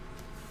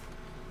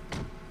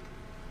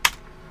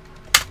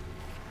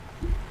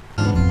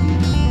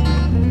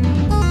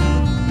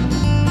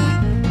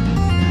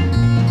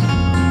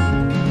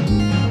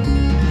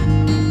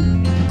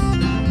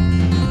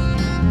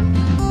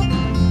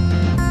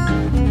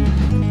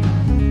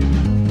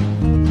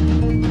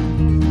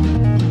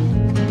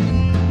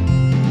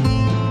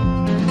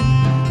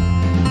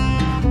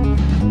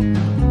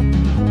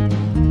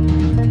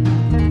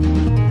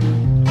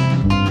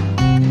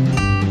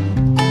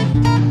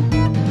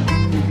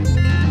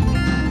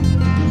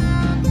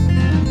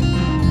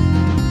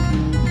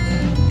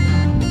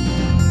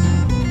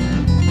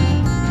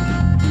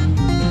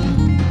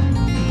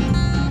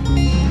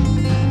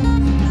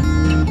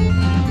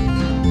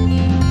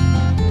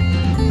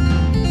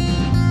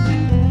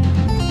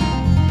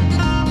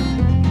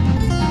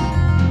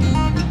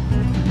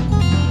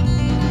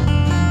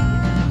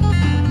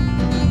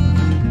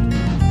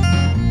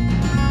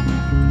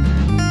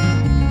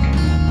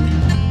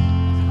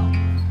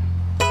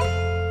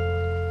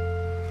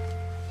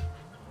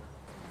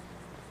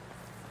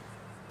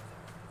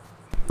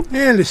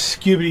 And a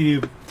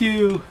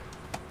Scooby-Doo.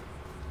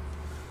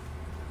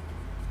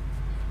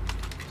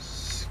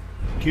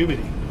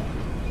 Scooby-Doo.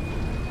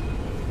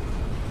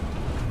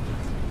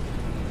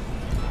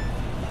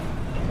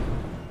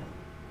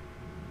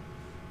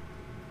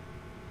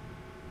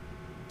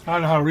 I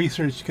don't know how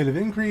research could have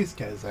increased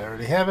because I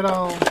already have it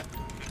all.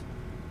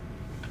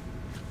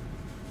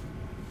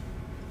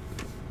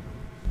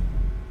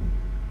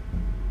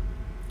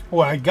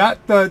 Well, I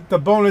got the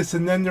bonus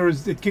and then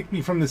it kicked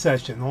me from the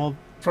session. Well,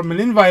 from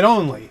an invite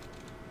only.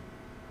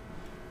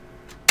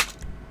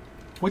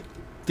 What?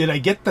 Did I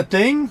get the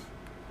thing? Do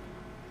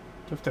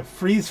I have to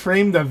freeze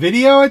frame the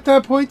video at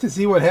that point to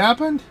see what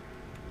happened?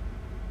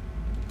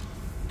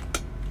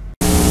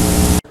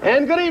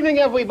 And good evening,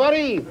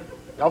 everybody.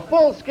 A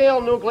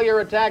full-scale nuclear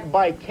attack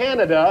by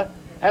Canada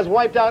has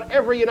wiped out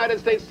every United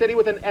States city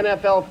with an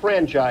NFL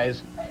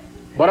franchise.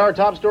 But our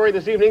top story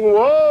this evening,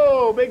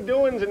 whoa, big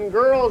doings in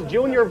girls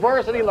junior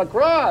varsity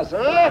lacrosse,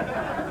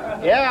 huh?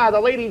 Yeah, the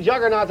lady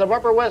juggernauts of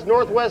Upper West,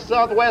 Northwest,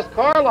 Southwest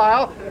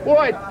Carlisle,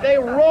 boy, they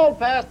rolled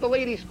past the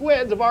lady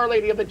squids of Our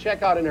Lady of the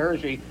Checkout in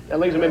Hershey. That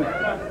leaves them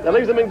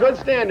in good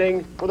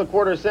standing for the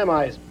quarter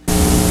semis.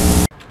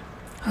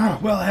 Oh,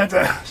 well, I had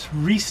to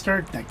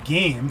restart the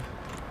game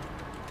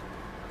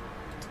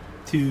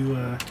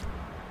to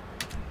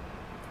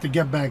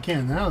get back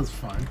in. That was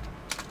fun.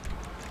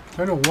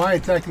 I don't know why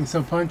it's acting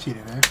so punchy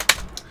today.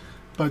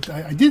 But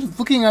I did,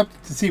 looking up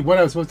to see what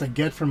I was supposed to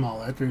get from all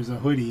that. There's a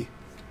hoodie.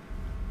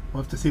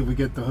 We'll have to see if we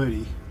get the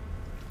hoodie.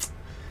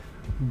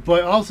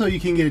 But also you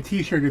can get a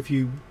t-shirt if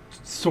you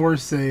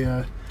source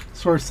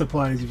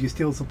supplies, if you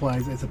steal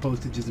supplies as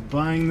opposed to just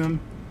buying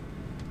them.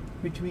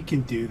 Which we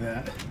can do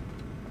that.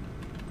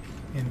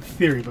 In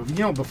theory. But you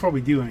know, before we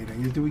do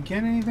anything, do we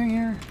get anything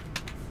here?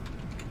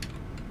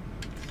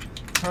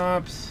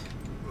 Tops.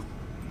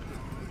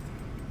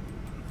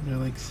 They're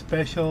like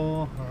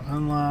special or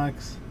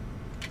unlocks.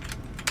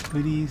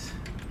 Hoodies.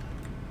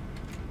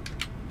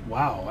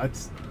 Wow,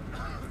 that's...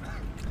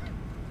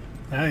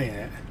 that ain't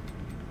it.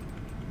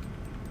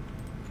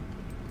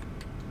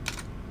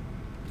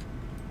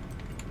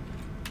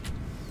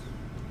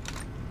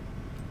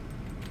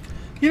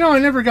 You know, I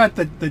never got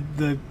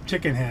the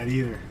chicken hat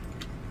either.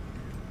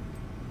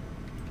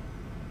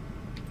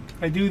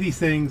 I do these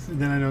things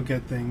and then I don't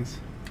get things.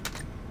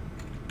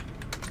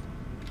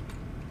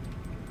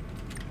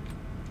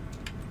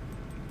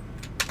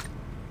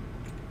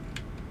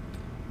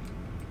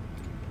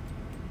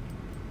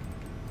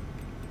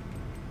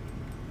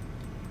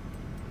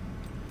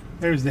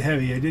 There's the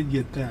heavy. I did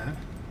get that.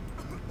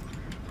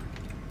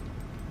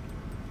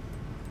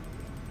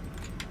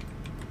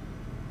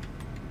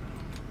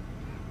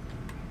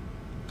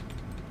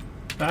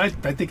 I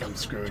think I'm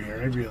screwed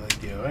here. I really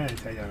do. I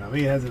don't know.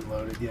 He hasn't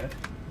loaded yet.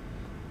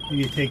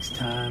 Maybe it takes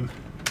time.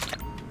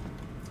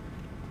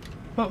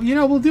 But, you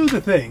know, we'll do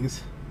the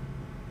things.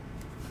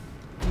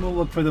 And we'll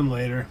look for them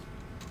later.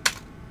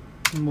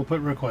 And we'll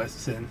put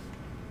requests in.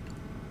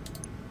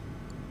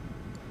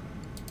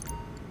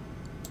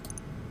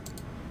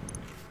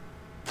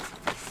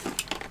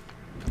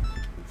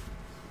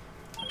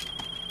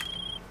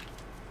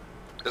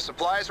 The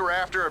supplies we're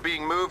after are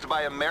being moved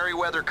by a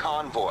Merryweather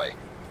convoy.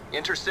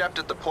 Intercept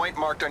at the point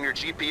marked on your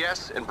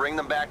GPS and bring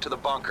them back to the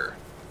bunker.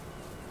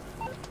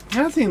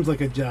 That seems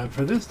like a job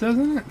for this,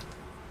 doesn't it?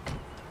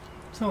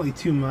 It's only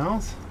 2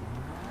 miles.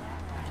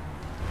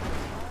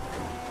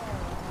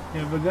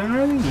 You have a gun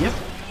ready? Yep.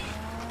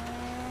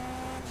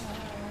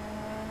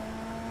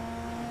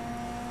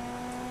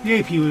 The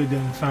AP would have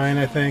done fine,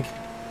 I think.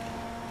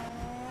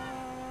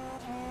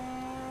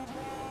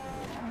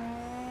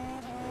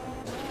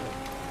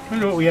 I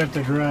wonder what we have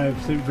to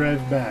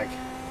drive back.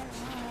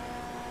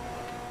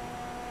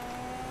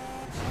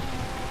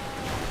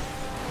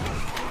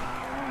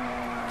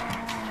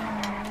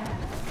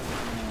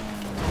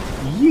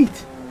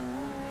 Yeet!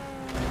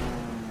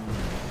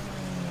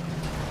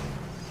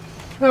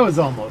 That was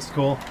almost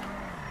cool.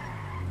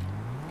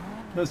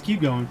 Let's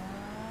keep going.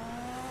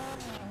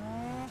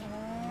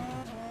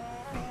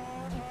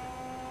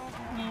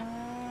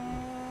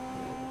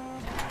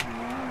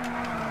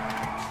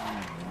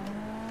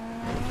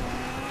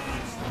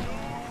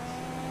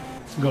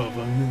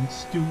 Government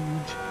stooge,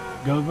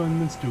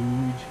 government stooge.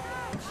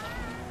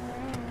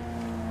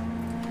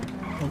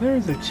 Well,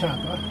 there's a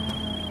chopper.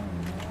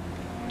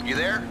 You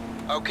there?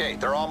 Okay,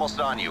 they're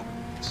almost on you.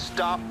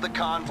 Stop the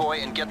convoy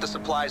and get the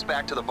supplies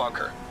back to the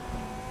bunker.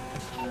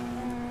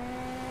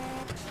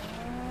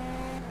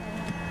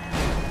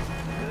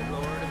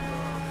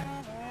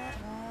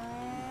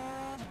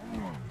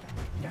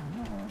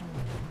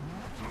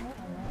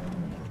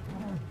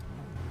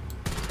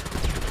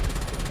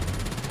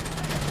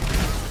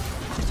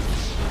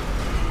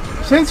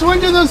 Since when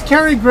do those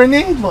carry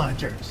grenade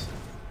launchers?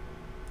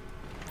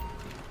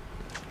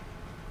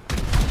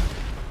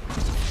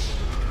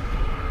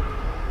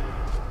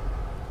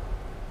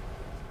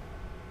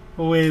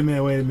 Oh, wait a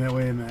minute, wait a minute,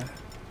 wait a minute.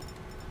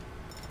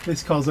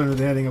 This calls under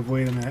the heading of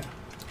wait a minute.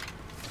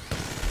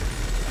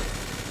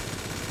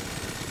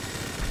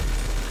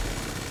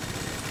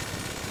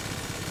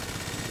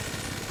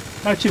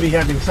 That should be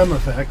having some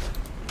effect.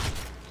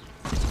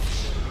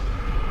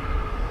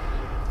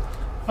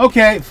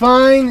 Okay,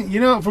 fine. You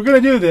know, if we're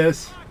going to do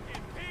this...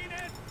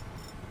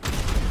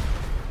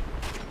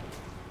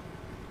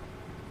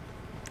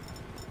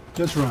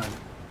 just run.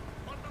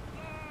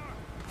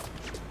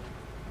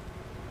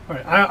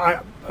 Alright,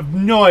 I have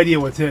no idea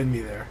what's hitting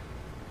me there.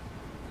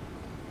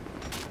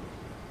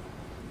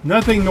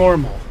 Nothing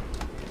normal.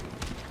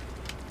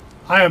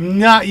 I am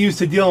not used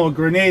to dealing with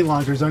grenade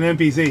launchers on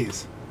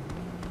NPCs.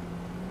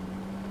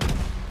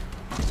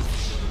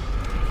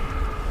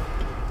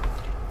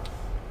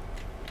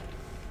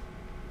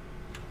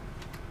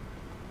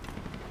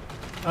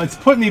 It's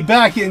putting me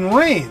back in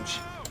range.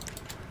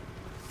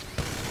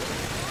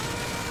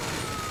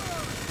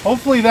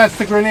 Hopefully that's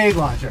the grenade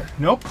launcher.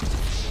 Nope.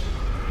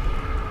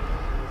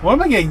 What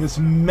am I getting? This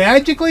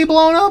magically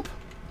blown up?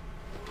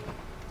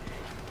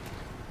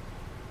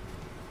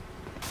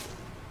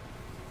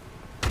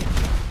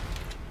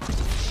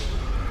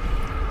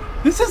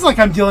 This is like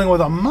I'm dealing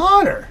with a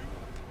modder.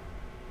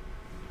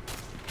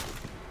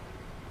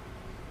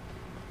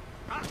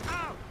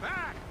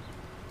 Back!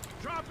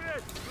 Drop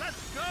it!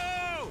 Let's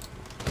go!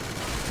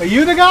 Are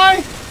you the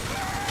guy?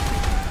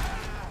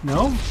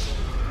 No.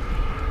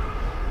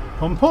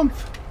 Pump pump.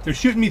 They're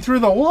shooting me through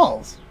the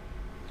walls.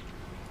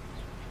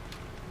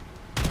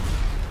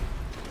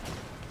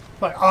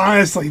 Like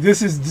honestly,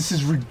 this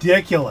is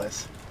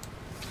ridiculous.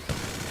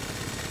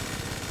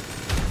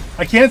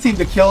 I can't seem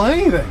to kill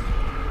anything.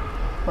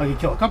 Well, I can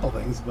kill a couple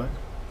things, but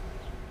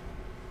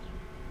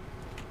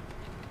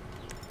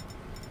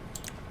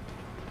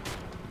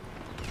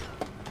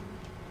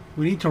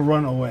we need to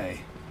run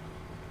away.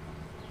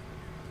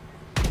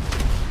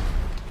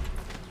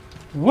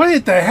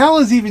 What the hell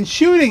is even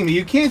shooting me?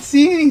 You can't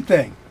see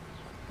anything.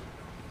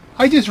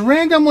 I just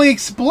randomly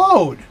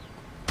explode.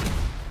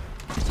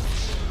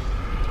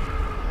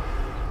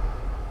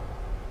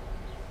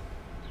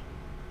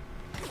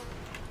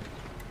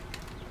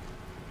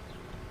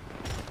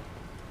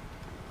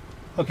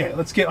 Okay,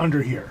 let's get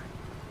under here.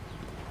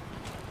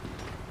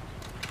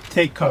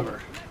 Take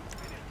cover.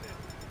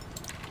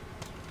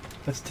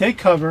 Let's take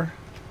cover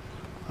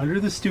under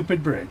the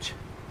stupid bridge.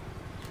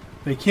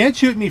 They can't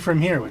shoot me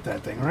from here with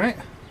that thing, right?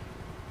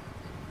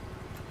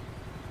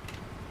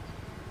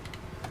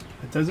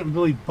 It doesn't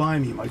really buy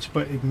me much,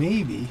 but it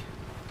may be.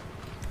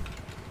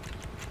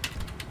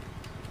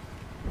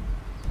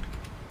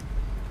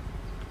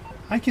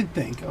 I can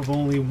think of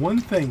only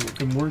one thing that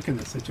can work in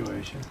this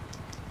situation.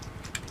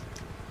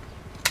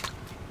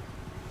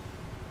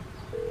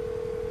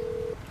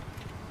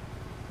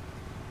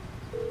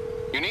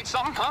 You need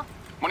something, huh?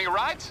 One of your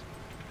rides?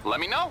 Let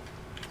me know.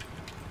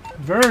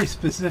 Very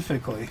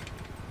specifically.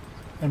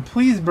 And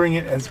please bring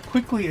it as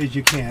quickly as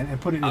you can and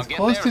put it as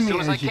close to me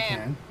as you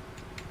can.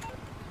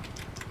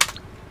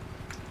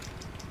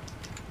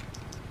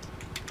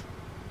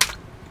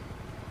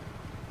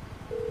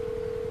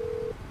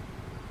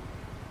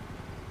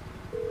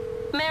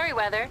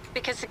 Merryweather,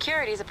 because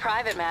security is a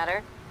private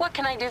matter, what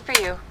can I do for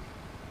you?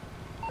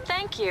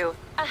 Thank you.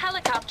 A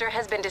helicopter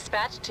has been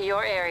dispatched to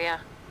your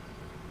area.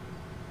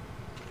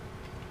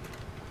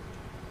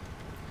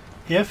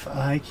 If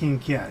I can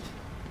get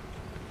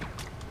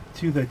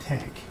to the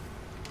tank.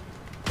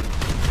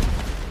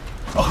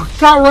 Oh, it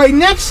got right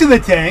next to the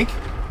tank.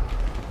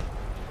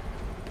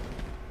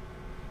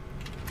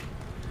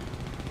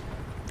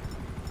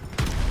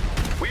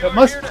 We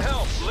are here to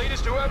help.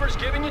 Latest whoever's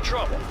giving you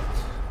trouble.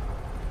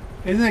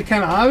 Isn't it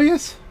kind of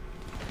obvious?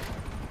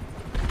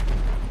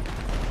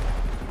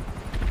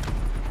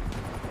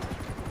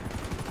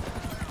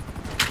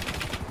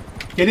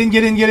 Get in,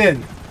 get in, get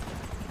in.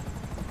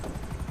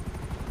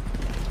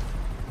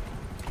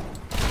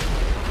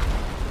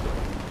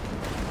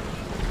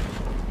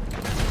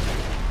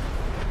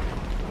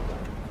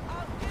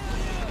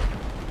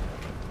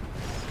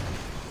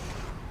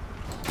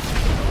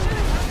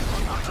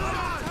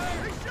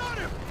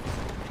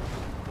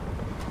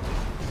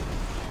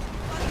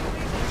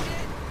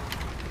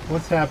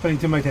 What's happening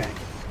to my tank?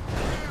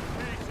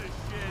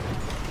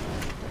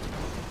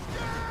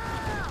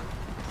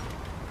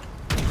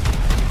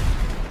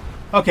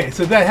 Okay,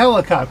 so that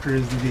helicopter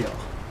is the deal.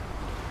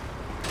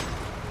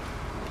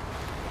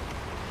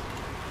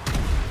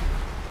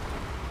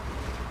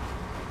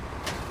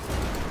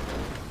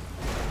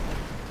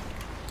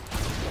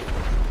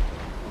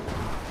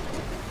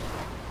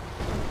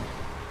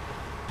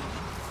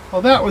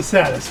 Well, that was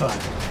satisfying.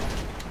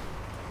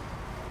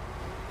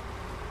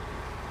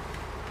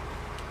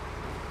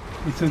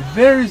 Okay, so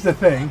there's the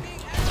thing.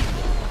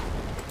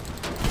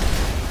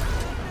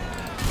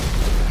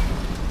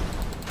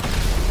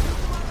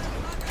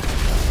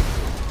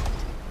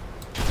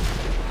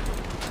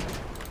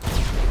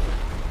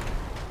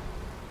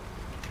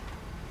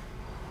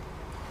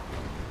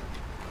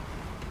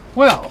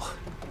 Well,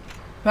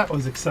 that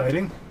was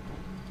exciting.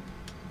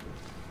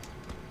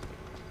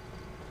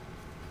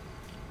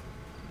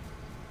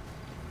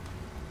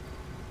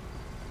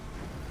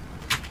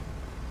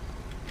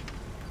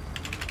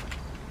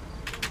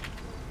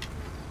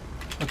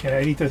 Okay,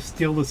 I need to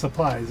steal the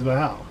supplies, but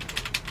how?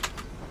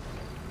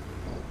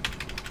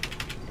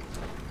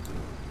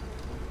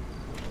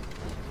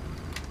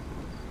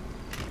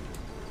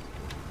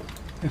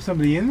 There's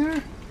somebody in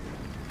there?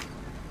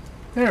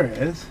 There it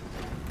is.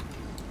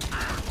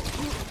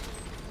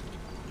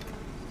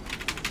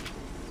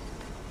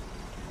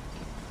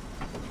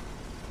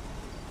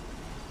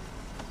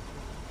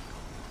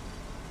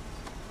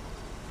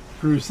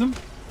 Gruesome.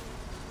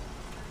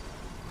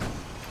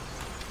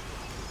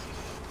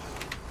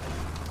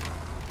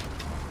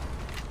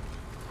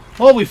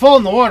 Well, we fall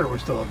in the water, we're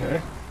still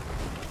okay.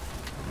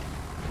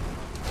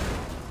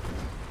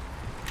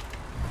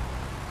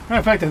 Matter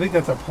of fact, I think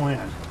that's a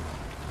plan.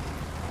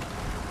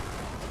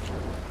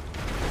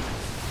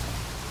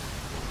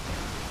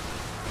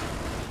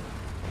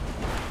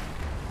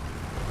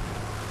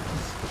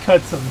 Let's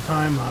cut some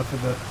time off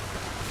of the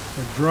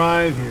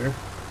drive here.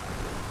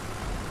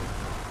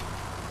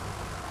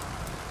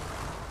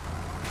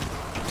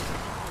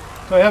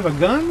 Do I have a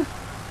gun?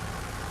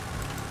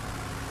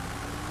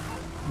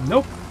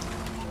 Nope.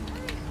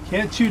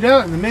 Can't shoot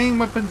out, and the main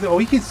weapons. Oh,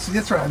 you can.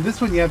 That's right. On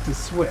this one, you have to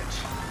switch.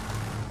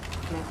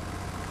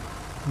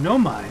 No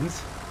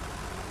mines.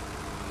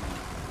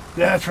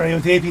 That's right.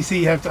 With the APC,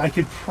 you have to. I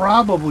could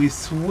probably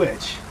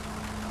switch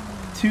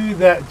to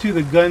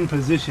the gun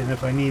position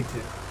if I need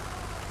to.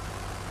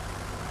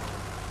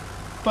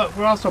 But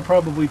we're also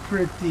probably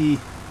pretty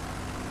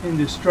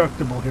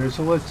indestructible here,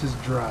 so let's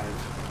just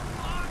drive.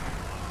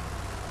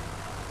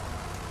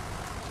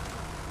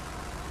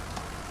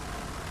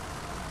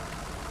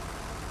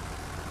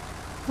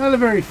 Not a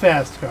very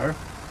fast car.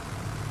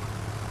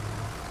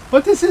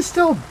 But this is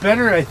still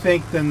better, I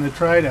think, than the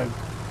try to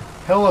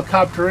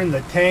helicopter in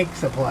the tank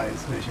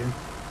supplies mission.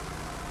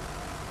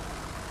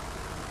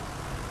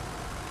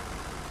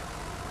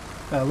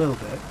 A little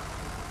bit.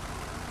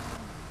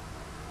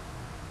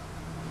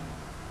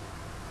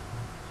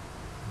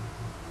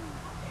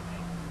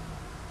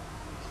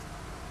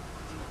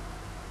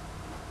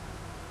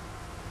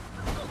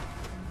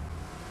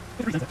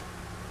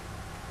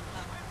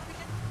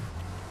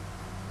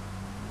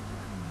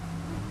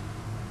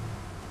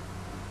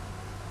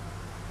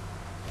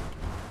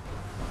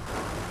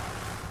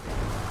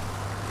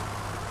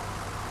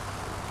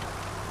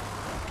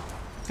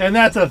 And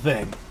that's a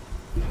thing.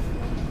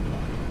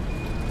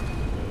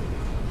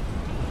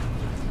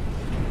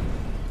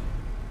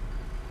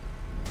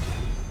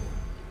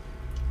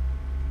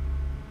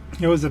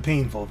 It was a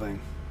painful thing.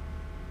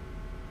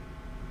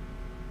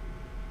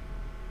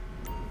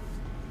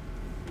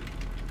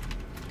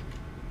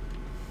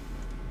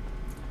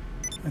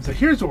 And so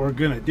here's what we're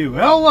gonna do.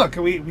 Oh look,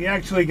 we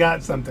actually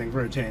got something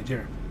for a change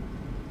here.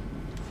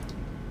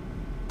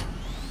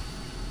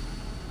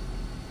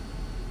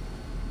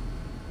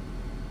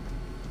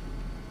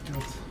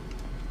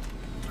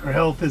 Our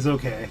health is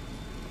okay.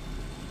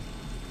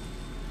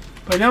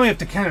 But now we have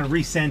to kind of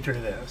recenter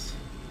this.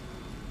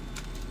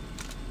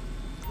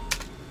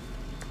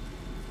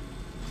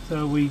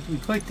 So we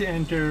click to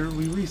enter,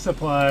 we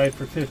resupply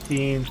for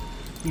 15.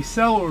 We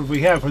sell what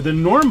we have for the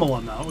normal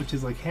amount, which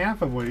is like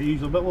half of what it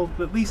usually, but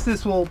at least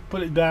this will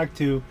put it back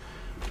to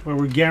where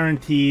we're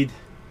guaranteed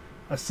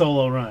a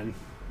solo run.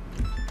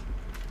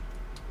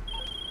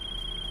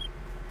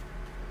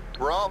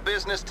 We're all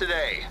business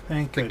today.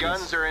 Thank the goodness.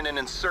 guns are in an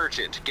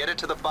insurgent. Get it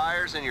to the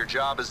buyers and your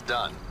job is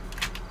done.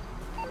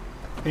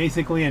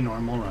 Basically a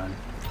normal run.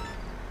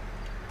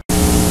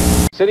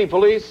 City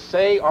police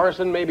say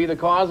arson may be the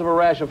cause of a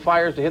rash of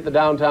fires to hit the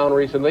downtown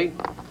recently.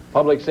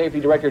 Public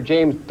Safety Director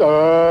James, who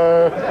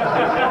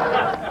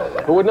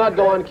would not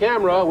go on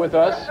camera with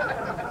us,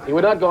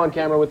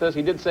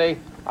 he did say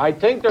I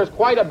think there's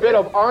quite a bit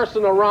of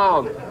arson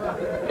around.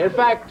 In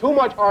fact, too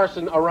much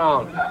arson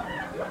around.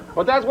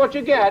 But that's what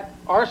you get.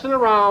 Arson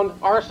around,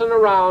 arson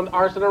around,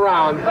 arson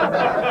around.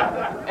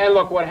 And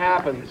look what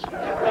happens.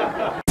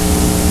 Are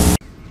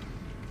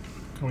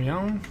we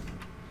on?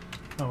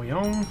 Are we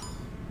on?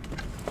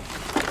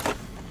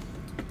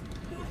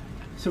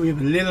 So we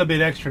have a little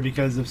bit extra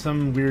because of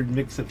some weird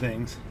mix of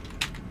things.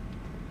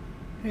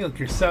 Hey, look,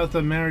 your South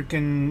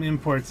American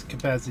imports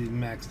capacity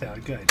maxed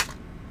out. Good.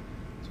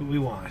 That's what we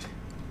want.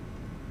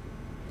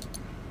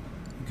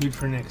 Good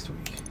for next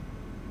week.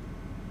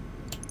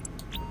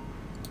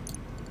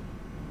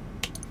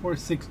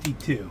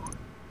 462.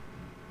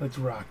 Let's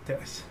rock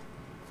this.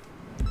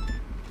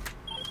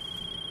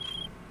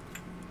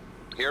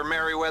 Here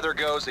Merryweather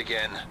goes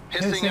again.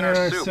 Pissing in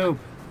our soup.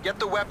 Get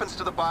the weapons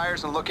to the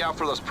buyers and look out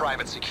for those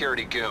private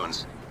security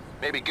goons.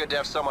 Maybe good to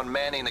have someone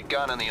manning the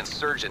gun on the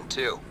insurgent,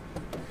 too.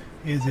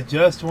 Is it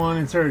just one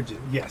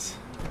insurgent? Yes.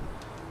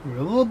 We're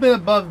a little bit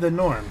above the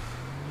norm.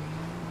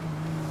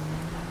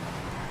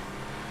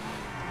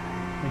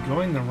 Are we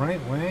going the right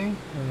way?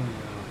 I don't know.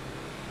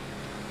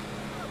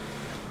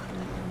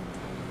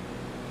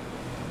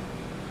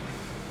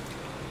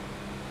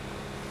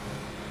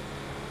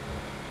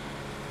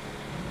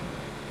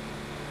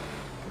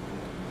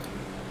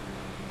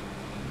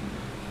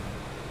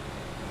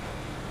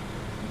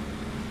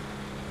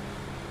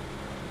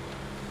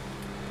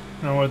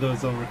 Now one of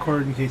those I'll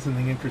record in case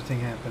something interesting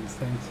happens.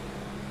 Thanks.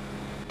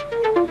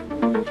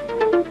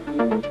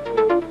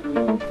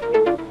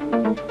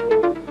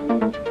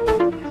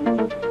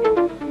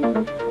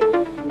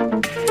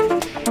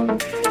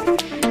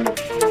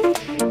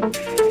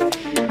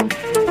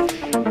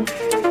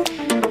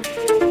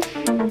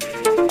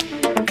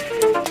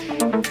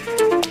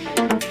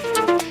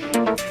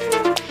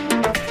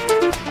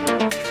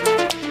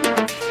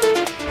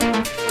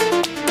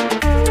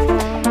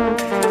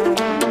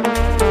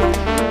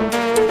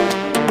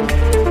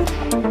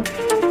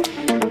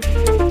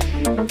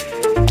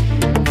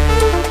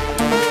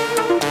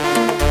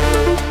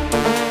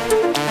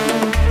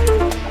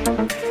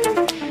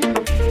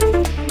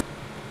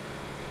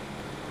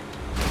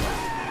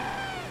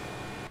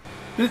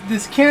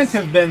 This can't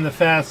have been the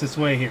fastest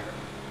way here.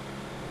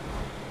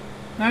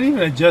 Not even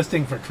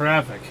adjusting for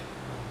traffic.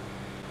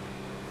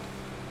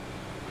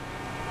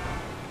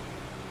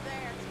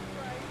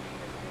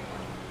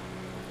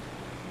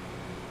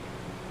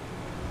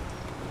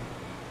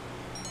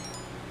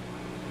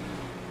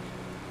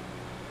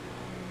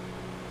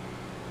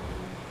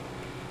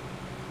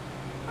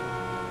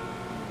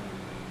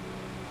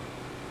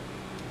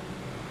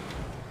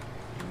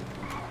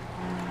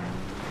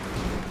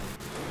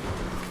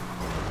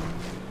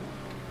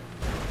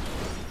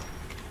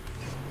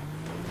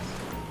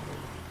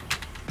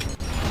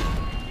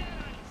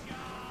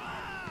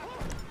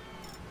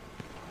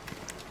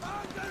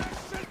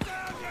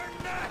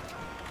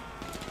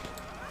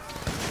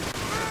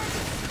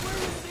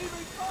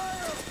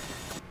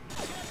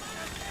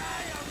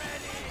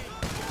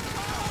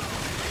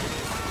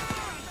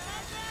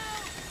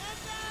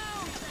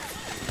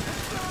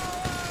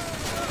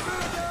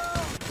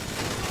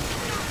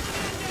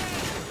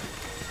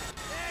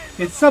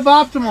 It's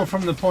suboptimal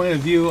from the point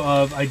of view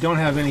of I don't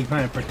have any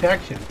kind of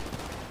protection.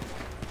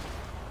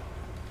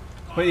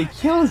 But it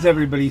kills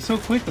everybody so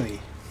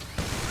quickly.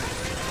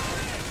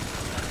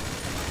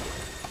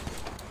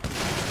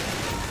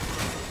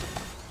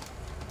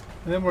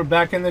 And then we're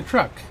back in the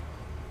truck.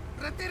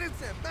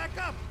 Back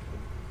up!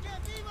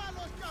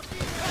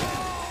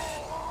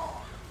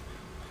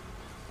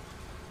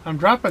 I'm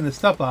dropping the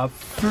stuff off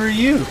for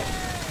you.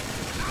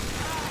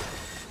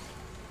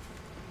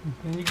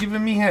 And you're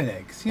giving me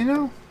headaches, you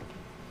know?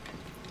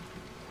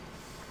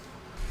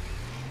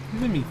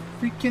 Giving me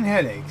freaking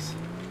headaches.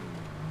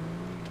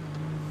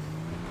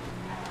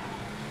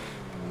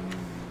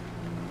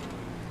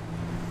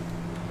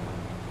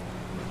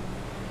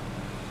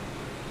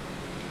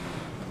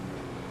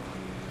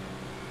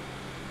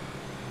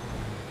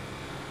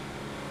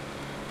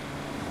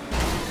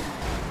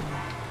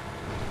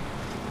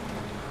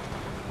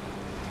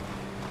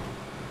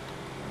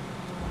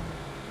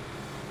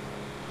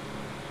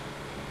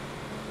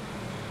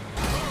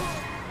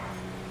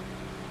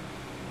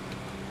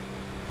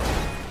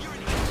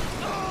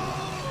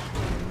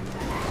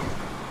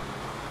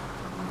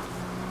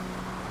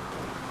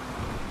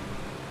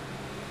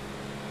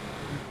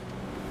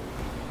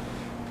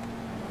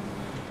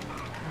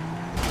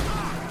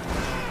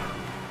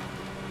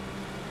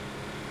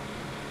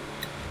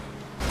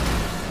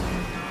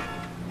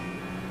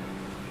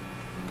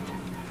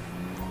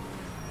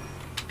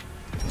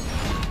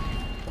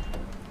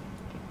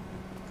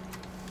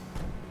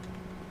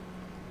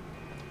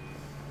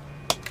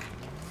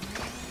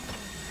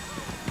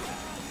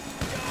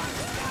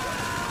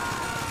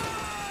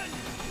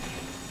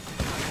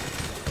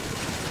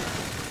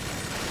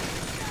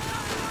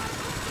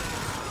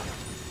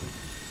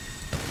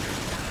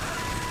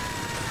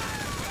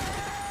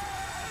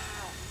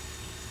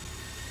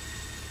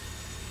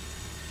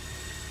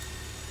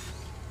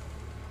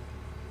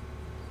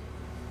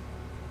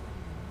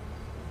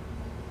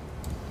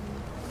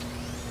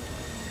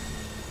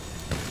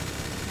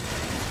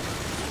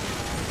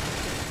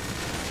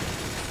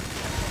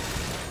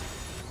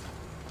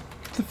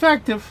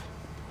 effective.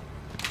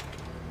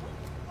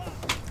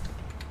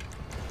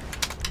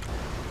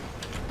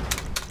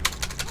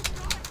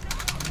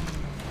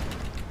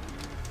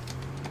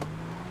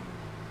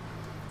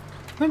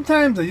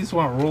 Sometimes I just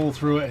want to roll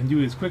through it and do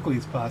it as quickly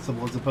as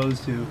possible as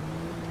opposed to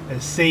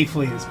as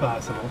safely as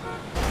possible.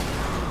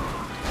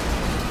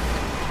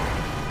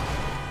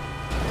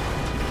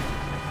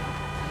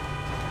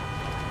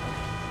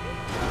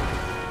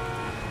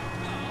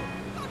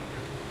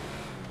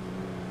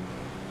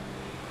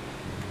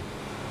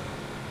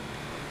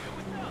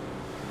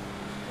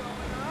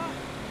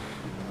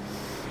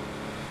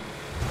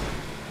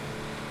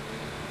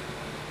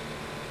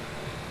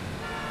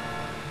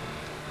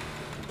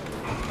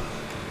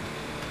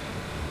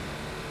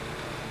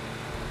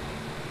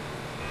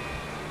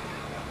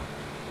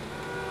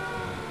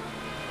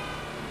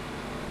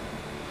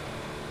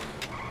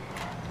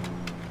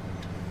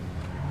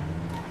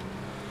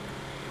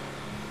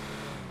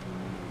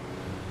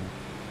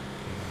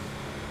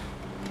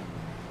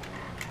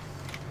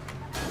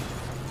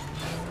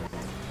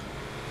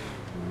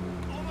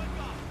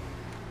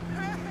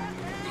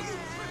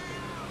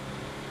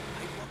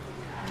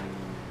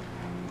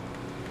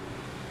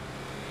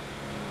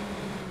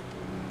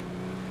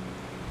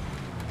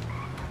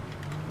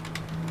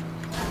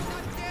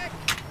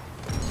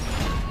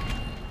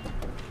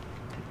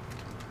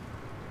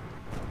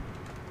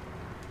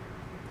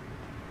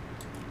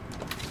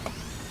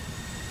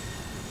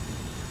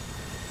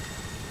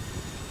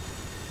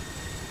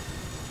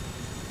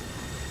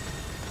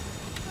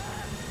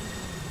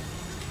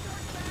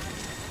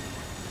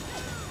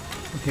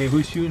 Okay,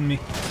 who's shooting me?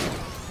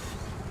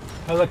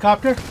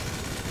 Helicopter?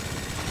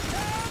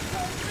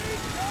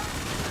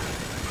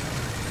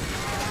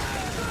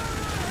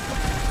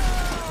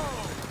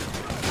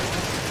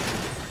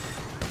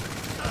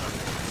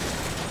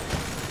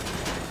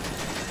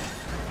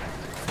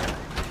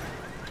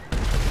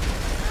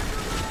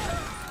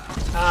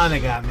 Ah, they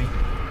got me.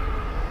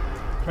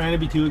 Trying to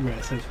be too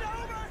aggressive.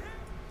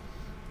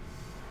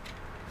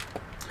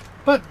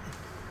 But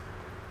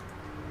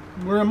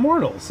we're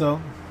immortal,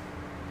 so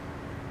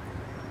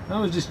that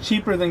was just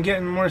cheaper than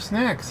getting more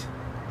snacks.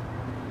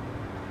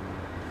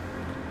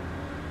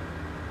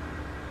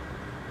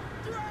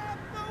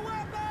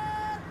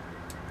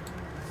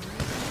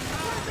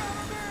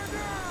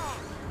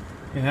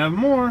 You have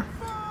more.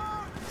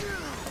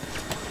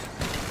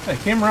 I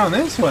came around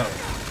this way.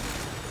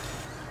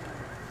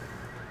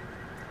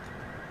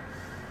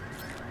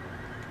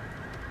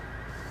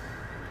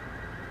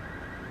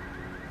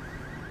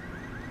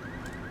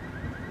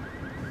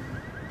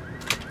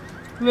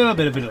 A little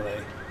bit of a delay.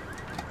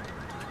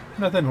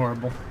 Nothing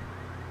horrible.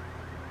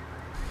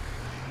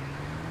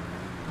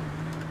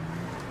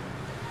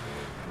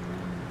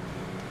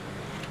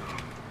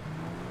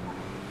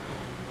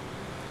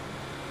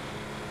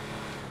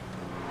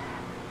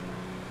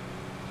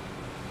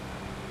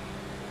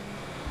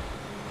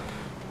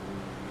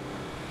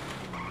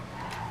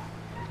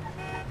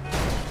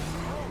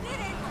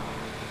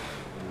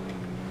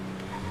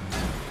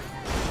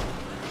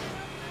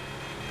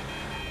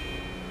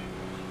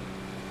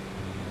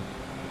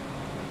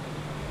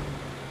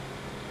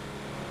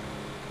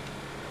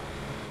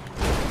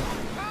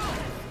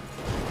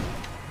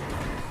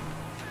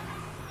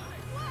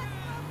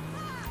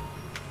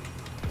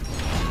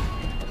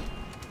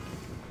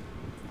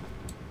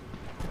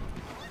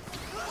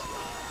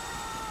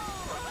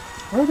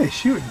 Where are they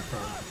shooting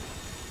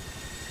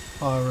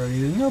from? Already,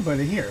 there's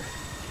nobody here.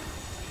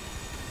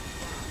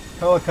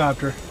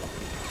 Helicopter.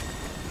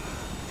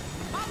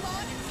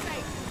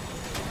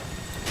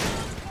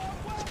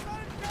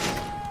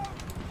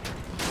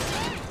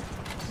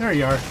 There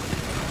you are.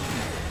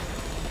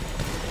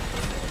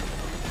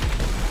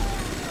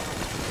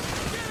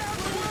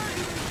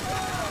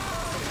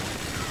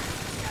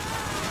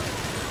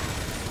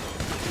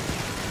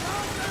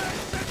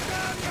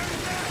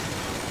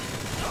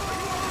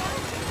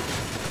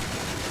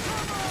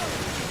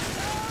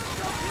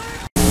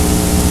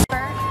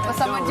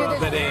 Someone do the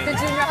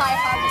junior high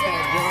hug.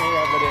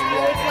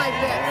 It's like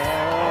this.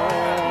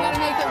 You gotta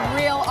make it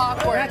real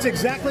awkward. That's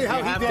exactly how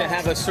you have to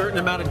have a certain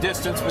amount of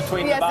distance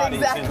between the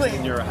bodies in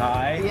junior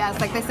high. Yes,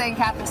 like they say in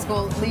Catholic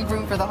school, leave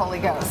room for the Holy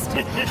Ghost.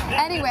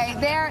 Anyway,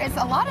 there is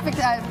a lot of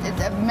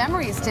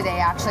memories today,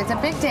 actually. It's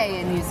a big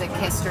day in music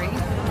history.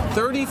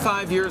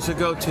 35 years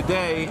ago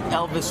today,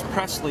 Elvis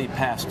Presley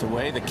passed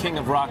away, the king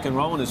of rock and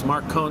roll. And as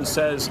Mark Cohn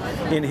says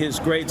in his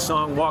great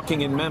song,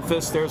 Walking in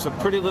Memphis, there's a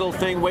pretty little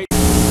thing waiting.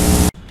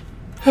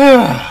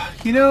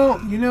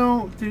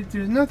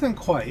 There's nothing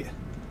quite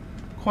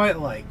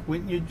like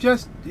when you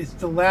just, it's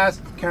the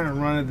last kind of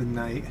run of the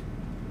night.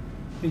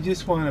 You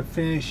just want to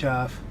finish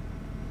off.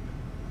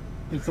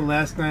 It's the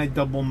last night,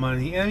 double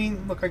money. I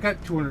mean, look, I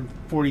got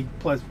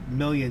 $240+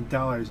 million.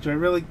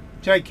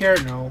 Should I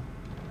care? No.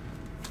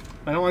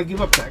 I don't want to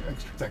give up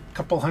that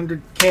couple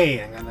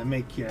 $100K I'm gonna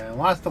make here. I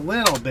lost a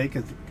little bit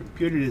because the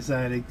computer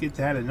decided it's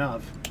had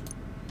enough.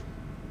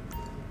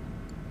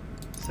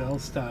 Sell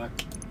stock.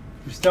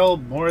 You're still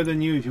more than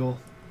usual.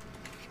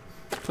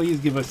 Please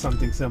give us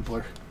something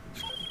simpler.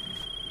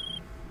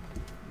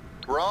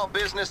 We're all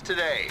business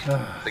today.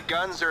 The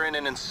guns are in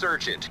an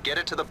insurgent. Get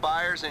it to the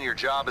buyers and your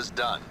job is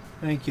done.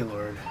 Thank you,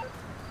 Lord.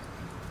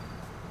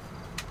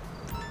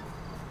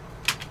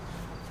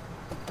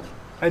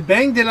 I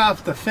banged it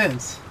off the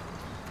fence,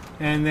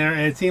 and there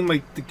it seemed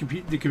like the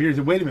computer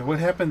said, "Wait a minute, what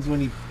happens when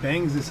he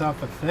bangs this off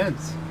the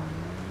fence?"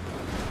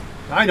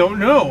 I don't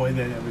know, and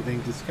then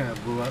everything just kind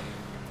of blew up.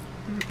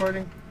 Are we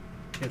recording?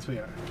 Yes, we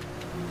are.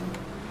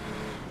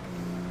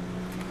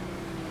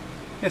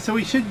 Yeah, so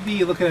we should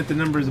be looking at the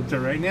numbers up there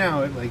right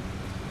now at like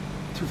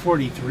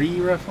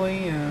 243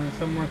 roughly,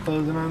 somewhere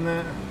closing on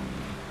that.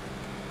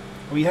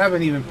 We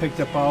haven't even picked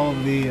up all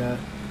of the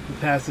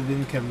passive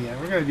income yet.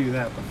 We're going to do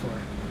that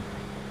before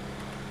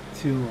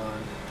too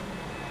long.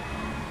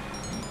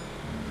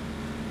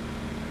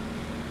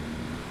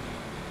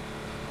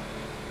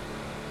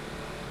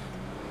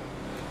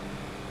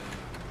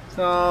 It's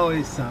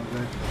always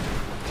something.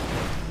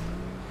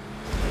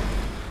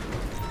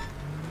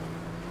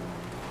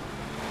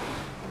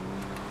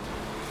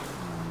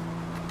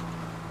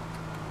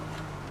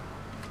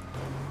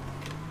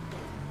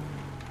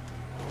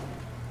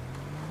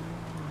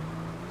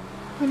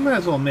 We might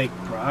as well make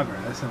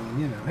progress. I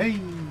mean, you know, hey,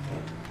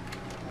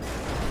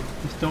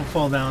 just don't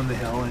fall down the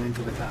hill and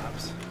into the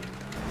cops.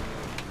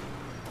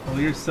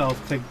 Pull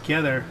yourself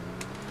together.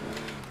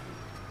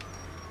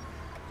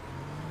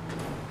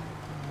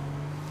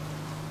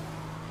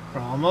 We're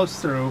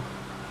almost through.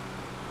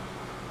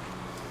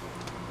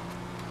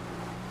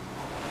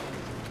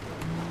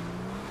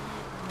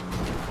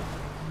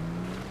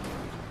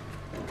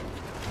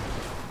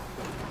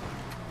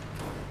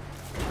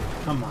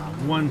 Come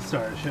on, one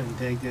star shouldn't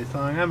take this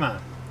long. Come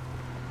on.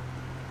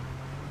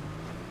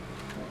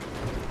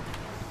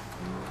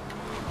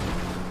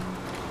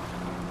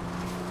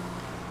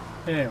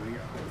 There we go.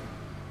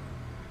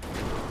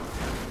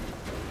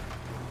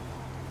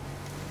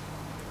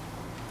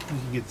 You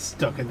can get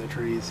stuck in the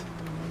trees.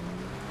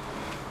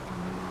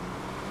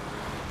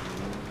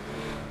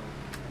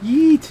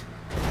 Yeet!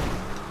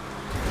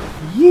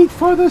 Yeet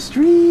for the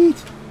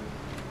street!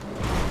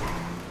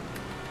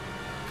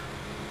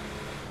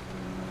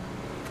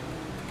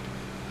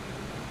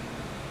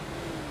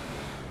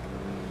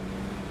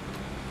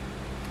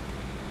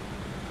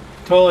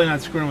 Totally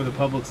not screwing with the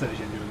public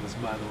session doing this,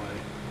 by the way.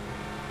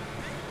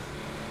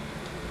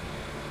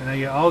 And I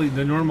get all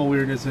the normal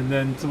weirdness, and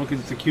then someone could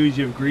just accuse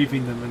you of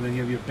griefing them, and then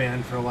you have you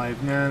banned for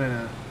life. No, no,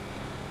 no.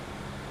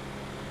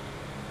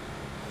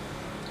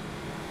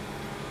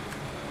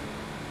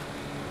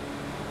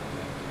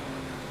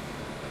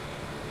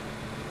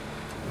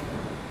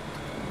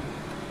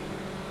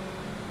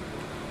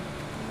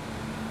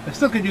 I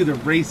still can do the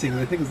racing.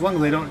 I think as long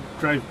as I don't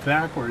drive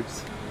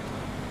backwards,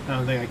 I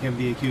don't think I can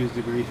be accused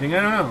of griefing.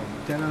 I don't know.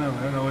 I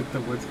don't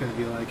know what's going to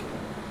be like.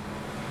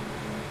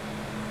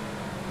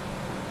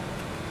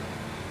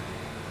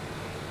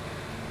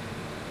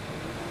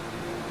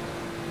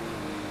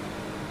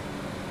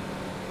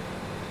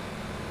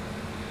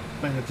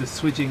 I end up just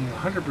switching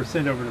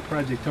 100% over to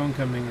Project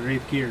Homecoming or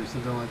 8th Gear,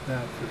 something like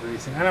that for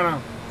racing. I don't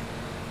know.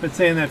 Been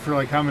saying that for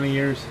like how many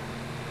years?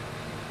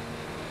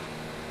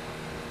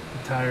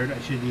 I'm tired. I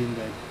should be in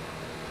bed.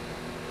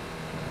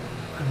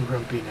 I'm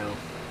grumpy now.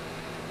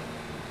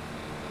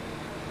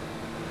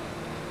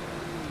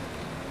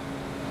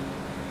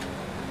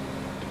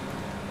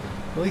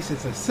 At least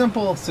it's a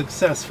simple,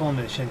 successful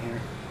mission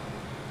here.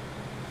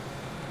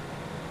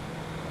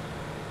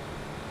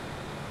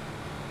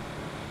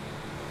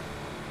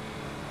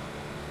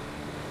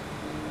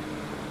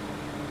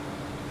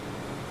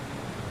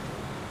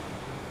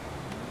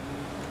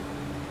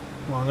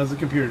 As long as the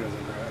computer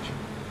doesn't crash.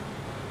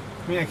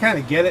 I mean, I kind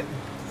of get it.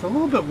 It's a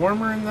little bit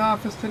warmer in the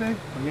office today.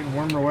 We're getting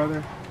warmer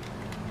weather.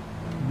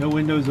 No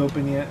windows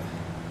open yet.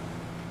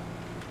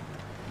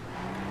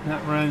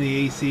 Not running the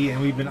AC,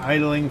 and we've been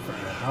idling for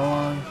how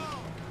long?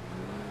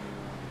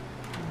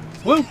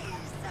 Whoa!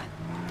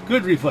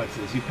 Good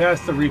reflexes. You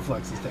passed the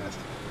reflexes test.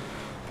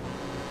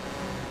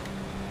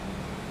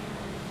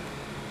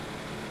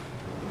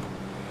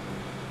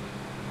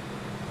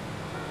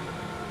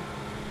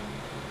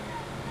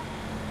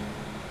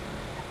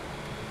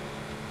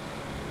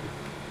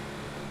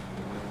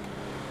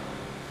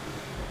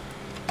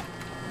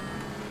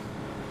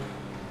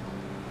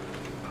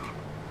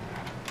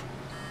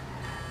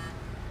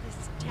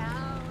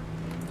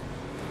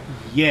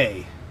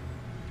 Yay.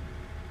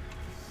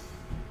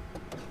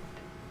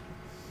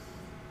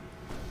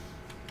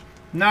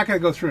 I'm not going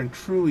to go through and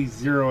truly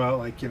zero out,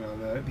 like, you know,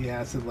 the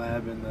acid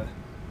lab and the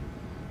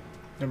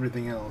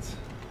everything else.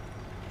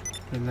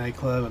 The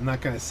nightclub. I'm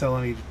not going to sell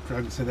any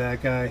drugs to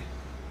that guy.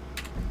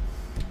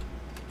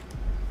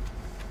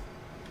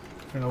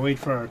 I'm going to wait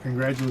for our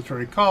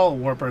congratulatory call,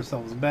 warp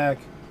ourselves back.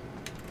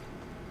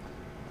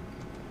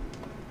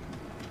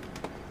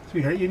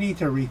 Sweetheart, you need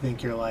to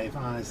rethink your life,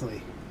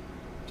 honestly.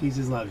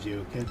 Jesus loves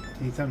you. Okay?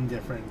 You need something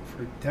different.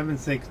 For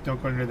heaven's sake,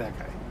 don't go under that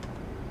guy.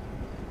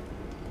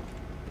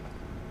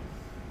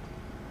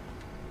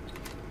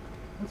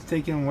 What's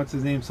taking what's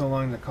his name so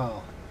long to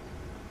call?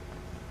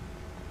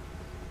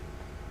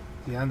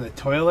 Is he on the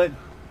toilet?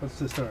 What's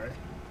the story?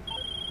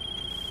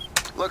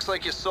 Looks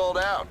like you sold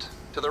out.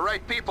 To the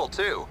right people,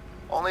 too.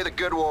 Only the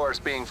good war's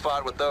being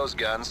fought with those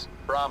guns.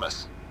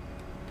 Promise.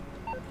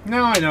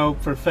 Now I know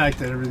for a fact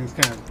that everything's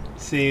kind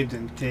of saved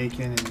and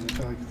taken, and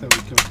so we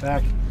go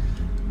back.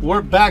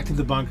 Warp back to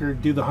the bunker,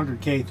 do the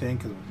 100K thing,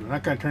 because we're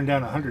not going to turn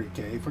down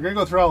 100K. If we're going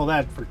to go through all of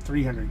that for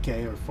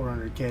 300K or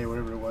 400K,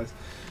 whatever it was,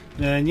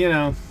 then, you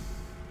know,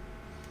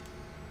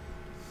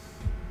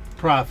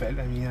 profit.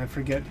 I mean, I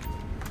forget.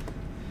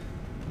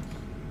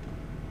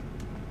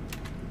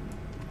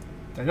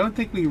 I don't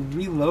think we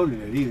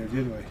reloaded it either,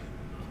 did we?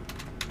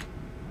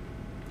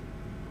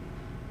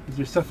 Is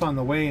there stuff on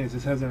the way and it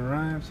just hasn't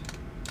arrived?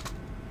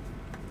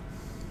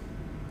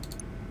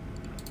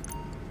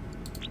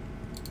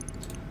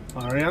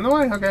 Already on the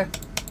way, okay.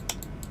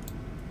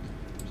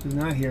 She's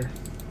not here.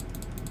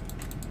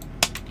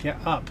 Get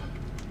up.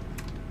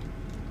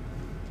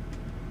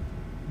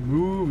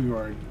 Move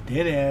your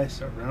dead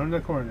ass around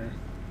the corner.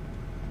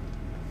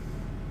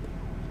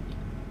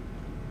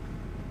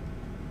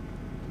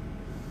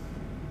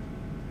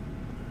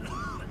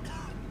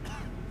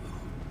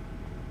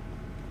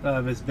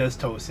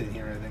 Asbestos in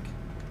here, I think.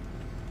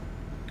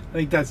 I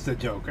think that's the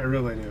joke. I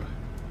really do.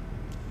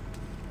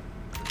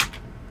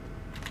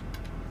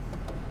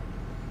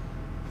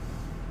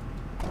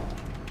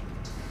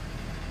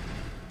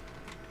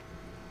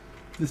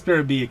 This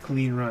better be a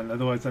clean run,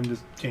 otherwise I'm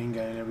just chain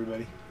gunning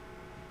everybody.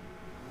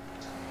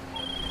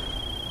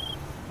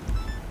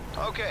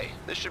 Okay,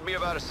 this should be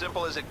about as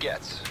simple as it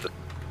gets.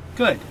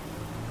 Good.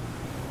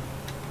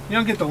 You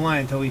don't get the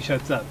line until he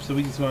shuts up, so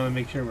we just want to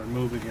make sure we're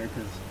moving here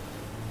because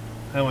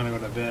I want to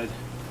go to bed.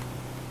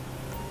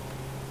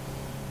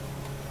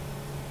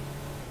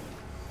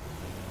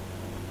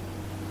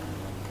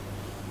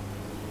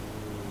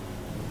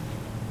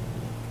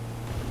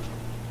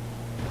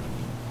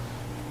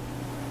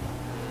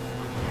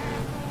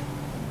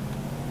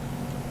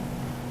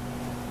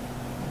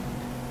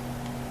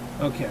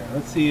 Okay,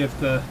 let's see if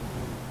the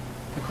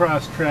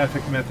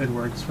cross-traffic method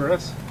works for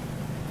us.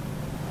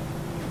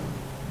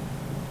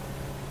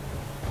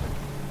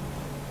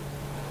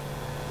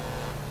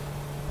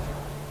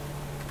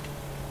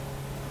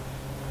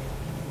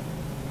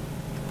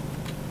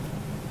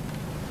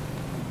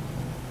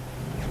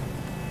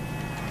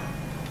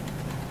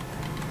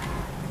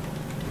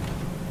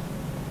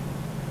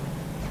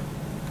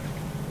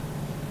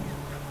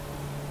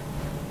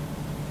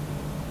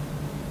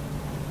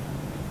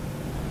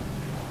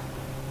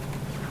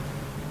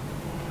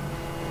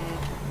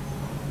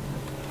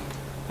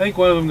 I think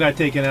one of them got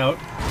taken out,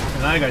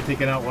 and I got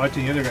taken out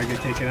watching the other guy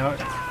get taken out.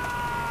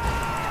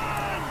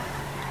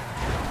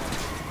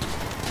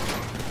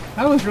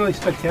 That was really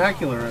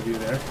spectacular of you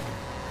there.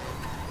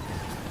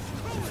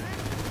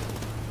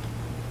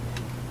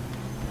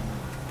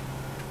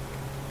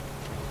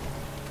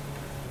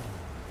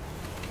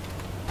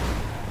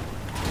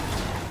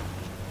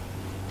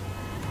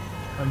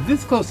 I'm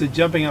this close to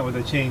jumping out with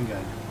a chain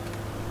gun.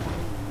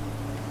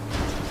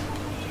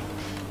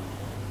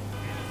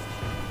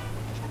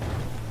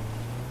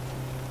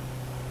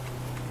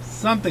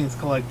 Something's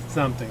collected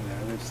something there.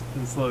 They've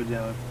been slowed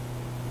down.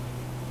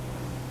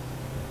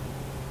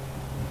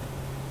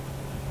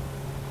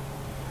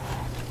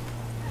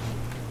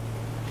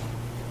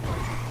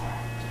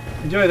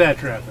 Enjoy that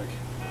traffic.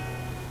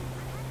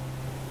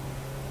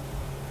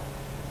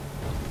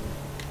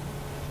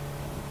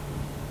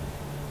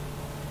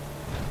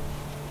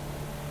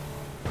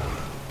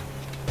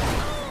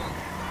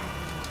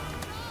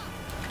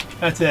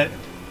 That's it.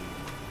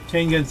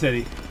 Chain Gun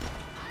City.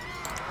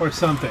 Or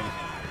something.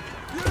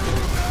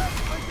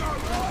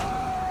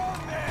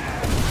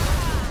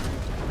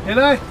 Did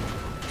I?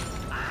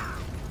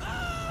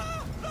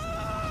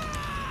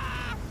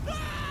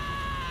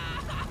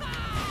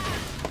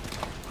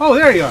 Oh,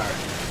 there you are.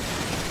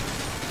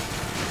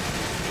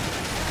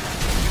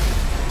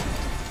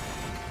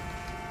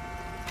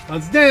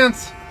 Let's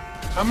dance.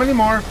 How many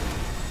more?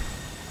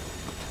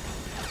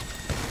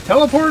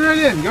 Teleport right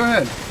in. Go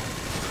ahead.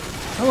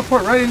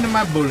 Teleport right into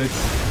my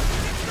bullets.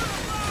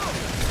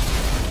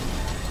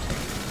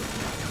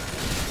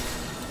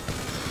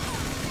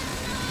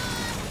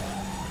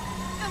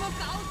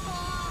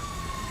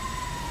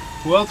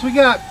 Who else we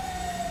got?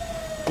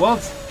 Who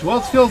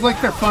else feels like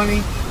they're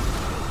funny?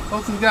 Who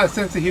else has got a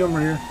sense of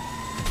humor here?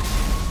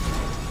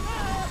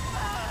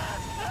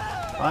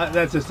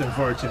 That's just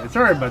unfortunate.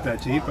 Sorry about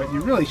that, Chief, but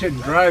you really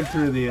shouldn't drive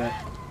through the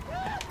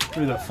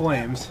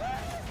flames.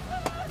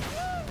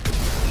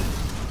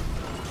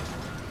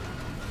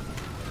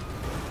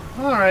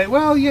 All right.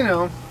 Well, you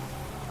know,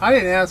 I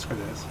didn't ask for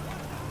this.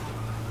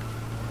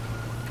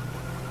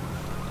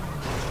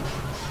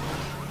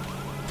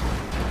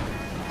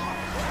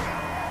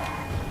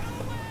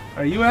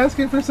 Are you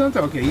asking for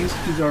something? Okay,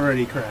 he's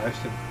already crashed.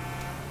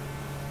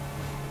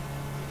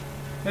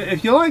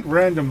 If you like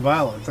random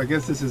violence, I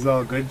guess this is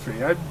all good for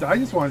you. I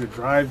just wanted to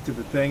drive to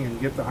the thing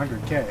and get the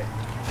 100K.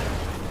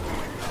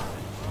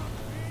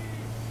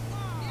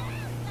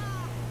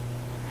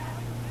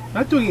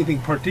 Not doing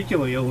anything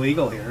particularly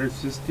illegal here.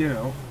 It's just, you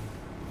know,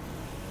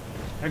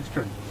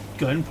 extra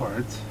gun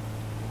parts.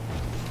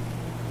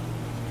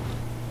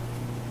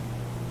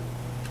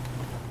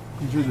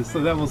 Through this, so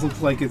that almost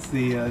looks like it's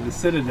the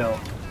Citadel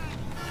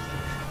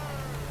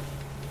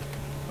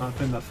up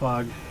in the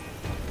fog,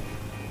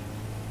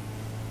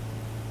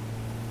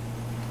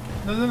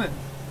 doesn't it?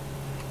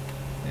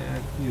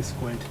 Yeah, you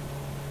squint.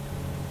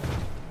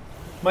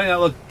 Might not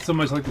look so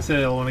much like the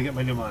Citadel when I get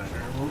my new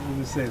monitor. We'll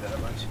just say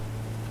that much.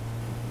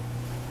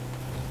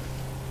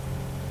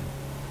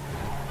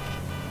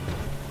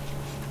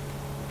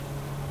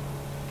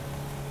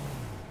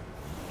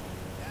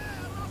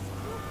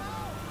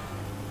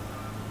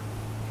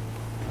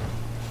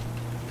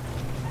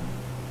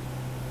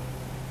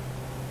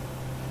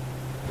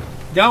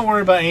 Don't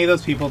worry about any of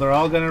those people. They're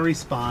all going to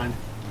respawn.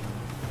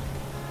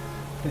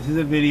 This is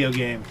a video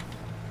game.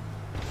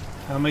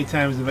 How many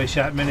times have I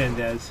shot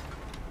Menendez?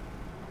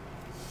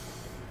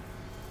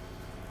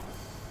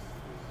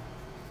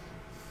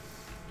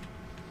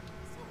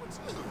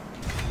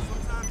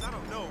 Sometimes I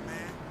don't know,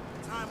 man.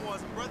 Time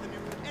was a brother knew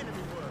who the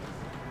enemy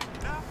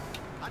was. Now,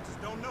 I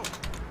just don't know.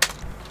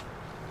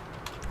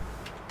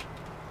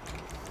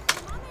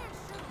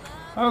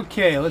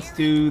 Okay, let's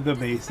do the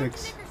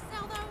basics.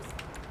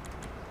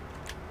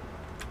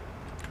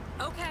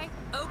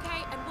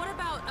 Okay, and what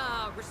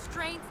about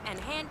restraints and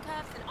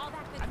handcuffs and all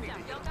that good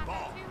stuff? Y'all got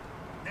that too?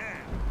 Nah.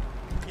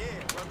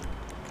 Yeah, brother.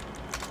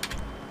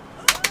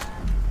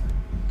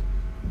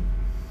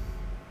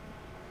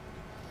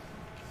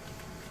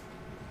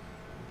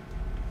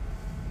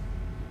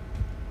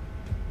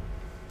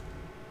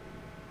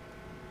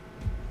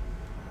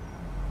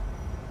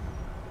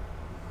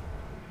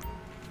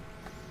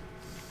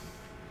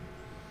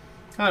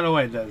 I don't know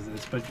why it does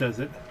this, but it does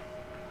it.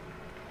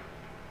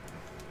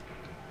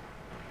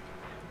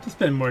 To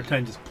spend more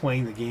time just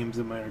playing the games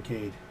in my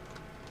arcade.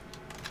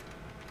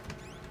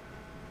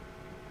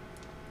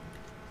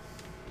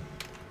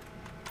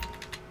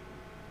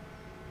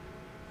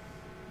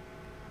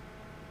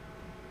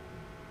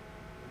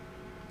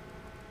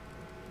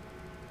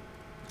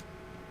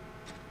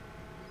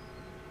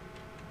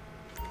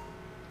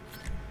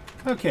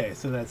 Okay,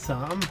 so that's the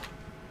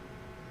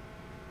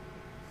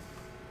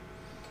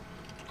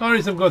only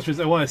reason I'm going through is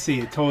I want to see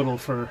a total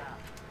for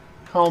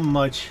how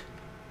much,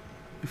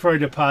 before I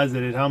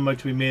deposit it, how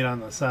much we made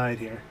on the side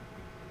here.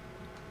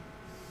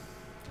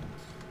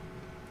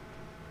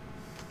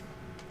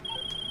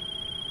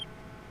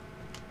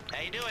 How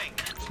you doing?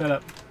 Shut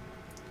up.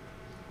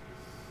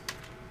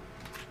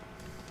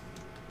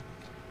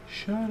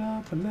 Shut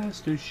up,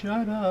 Lester,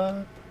 shut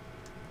up.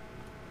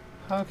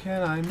 How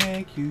can I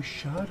make you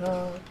shut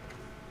up?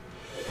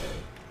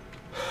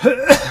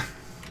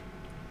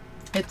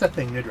 It's a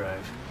thing to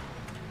drive.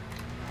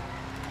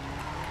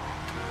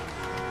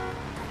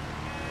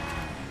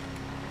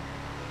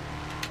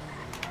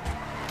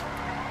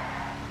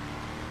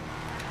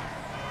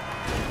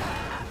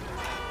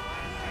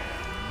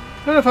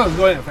 I don't know if I was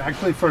going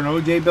actually for an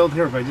OJ build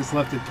here, or if I just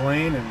left it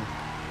plain and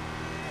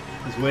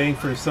was waiting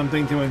for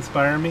something to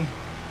inspire me.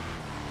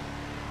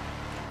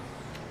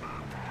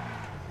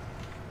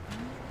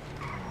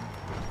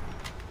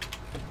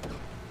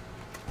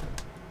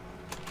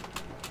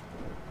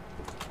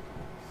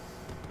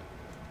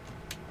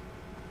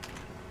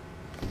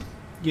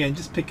 Yeah,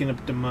 just picking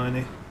up the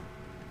money.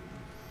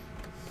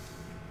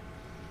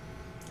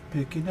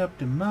 Picking up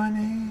the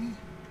money.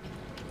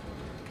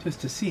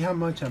 Just to see how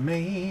much I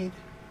made.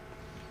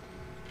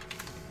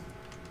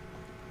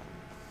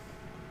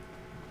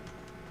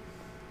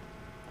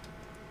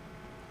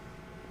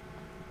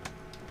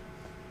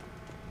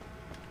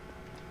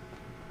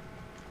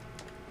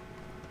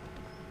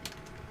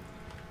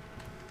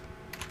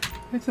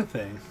 It's a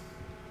thing.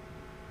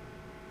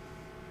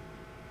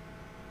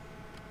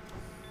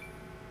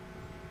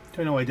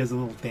 Don't know why he does a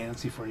little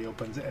dance before he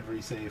opens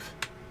every safe.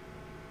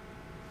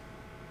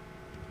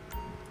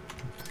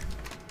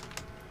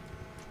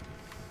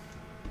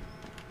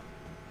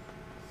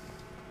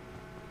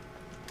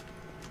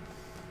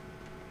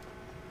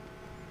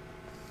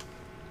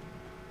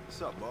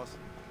 What's up, boss?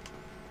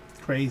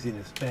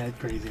 Craziness, bad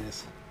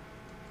craziness.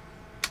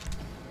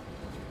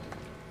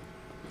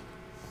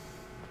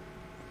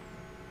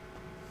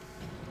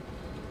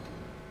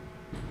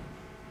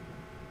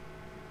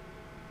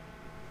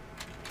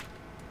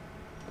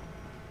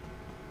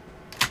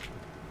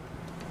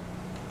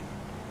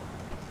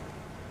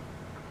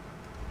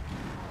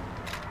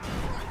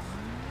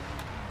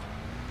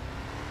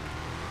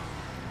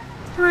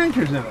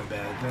 Ranger's not a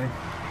bad thing.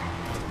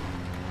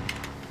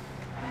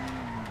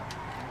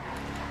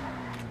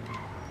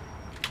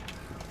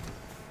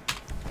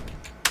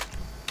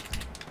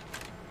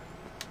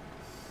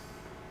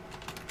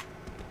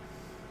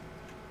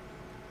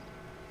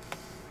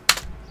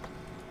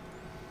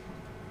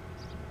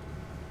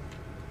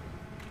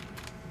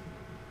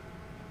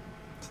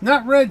 It's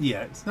not red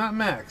yet. It's not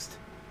maxed.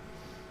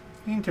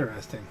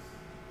 Interesting.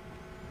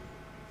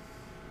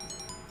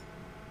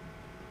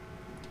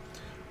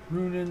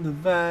 Ruining the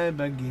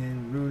vibe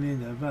again, ruining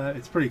the vibe.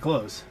 It's pretty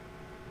close.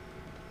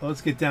 Well,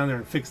 let's get down there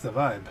and fix the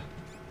vibe.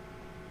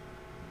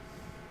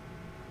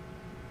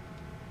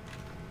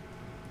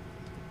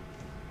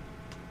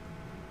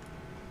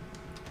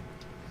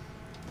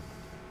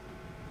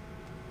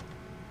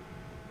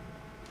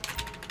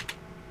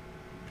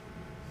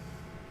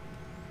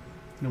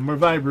 No more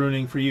vibe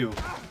ruining for you.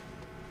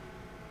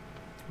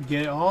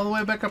 Get it all the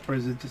way back up, or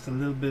is it just a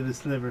little bit of a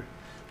sliver?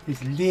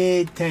 It's a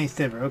little tiny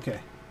sliver. Okay.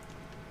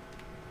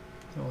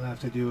 So we'll have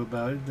to do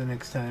about it the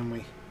next time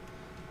we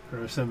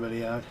throw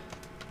somebody out.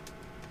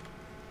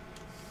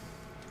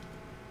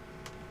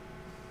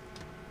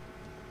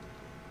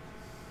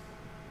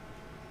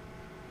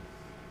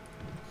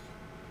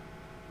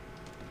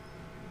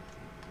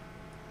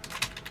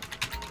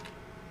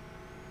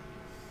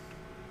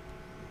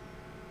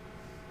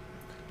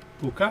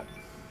 Buka.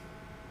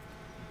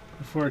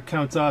 Before it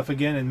counts off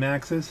again and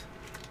maxes.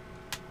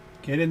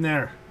 Get in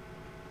there.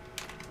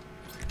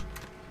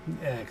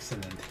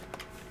 Excellent.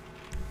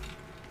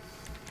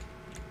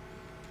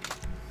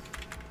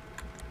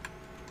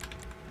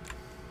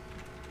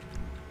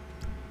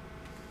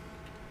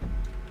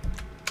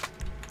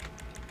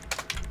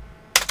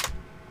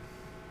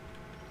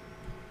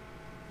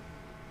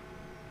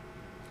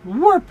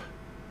 Warp!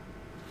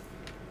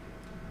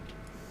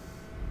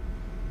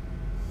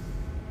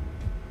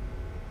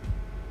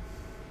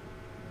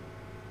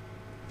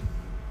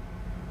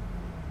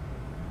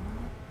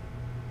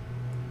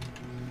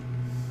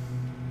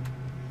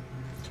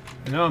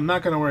 No, I'm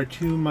not going to worry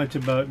too much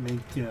about me,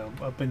 you know,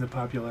 upping the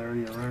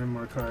popularity or running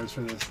more cars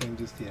for this thing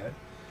just yet.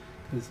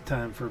 It's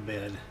time for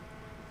bed.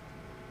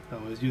 I'll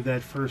always do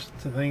that first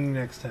thing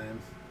next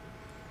time.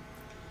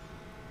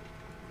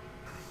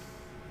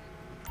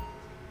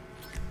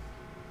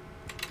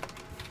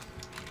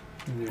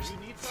 And there's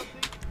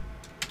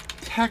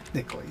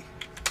technically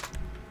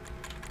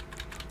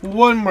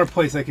one more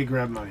place I could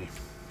grab money.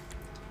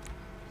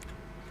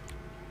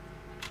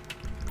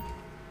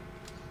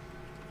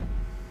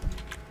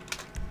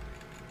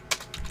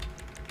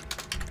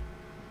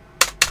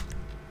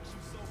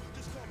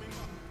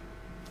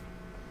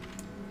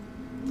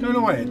 Don't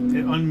know why it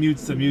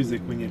unmutes the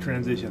music when you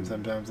transition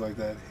sometimes like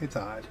that. It's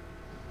odd.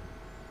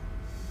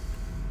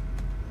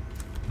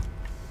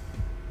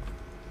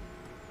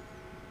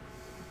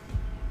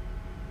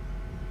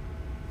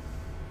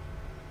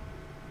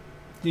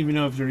 Don't even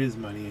know if there is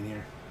money in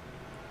here.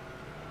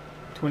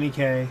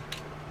 20K.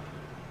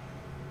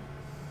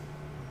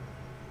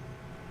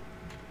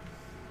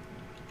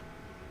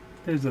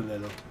 There's a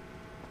little.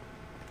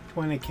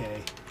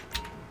 20K.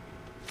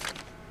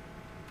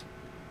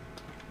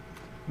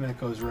 And that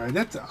goes right.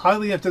 That's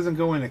oddly enough doesn't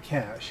go into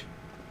cash.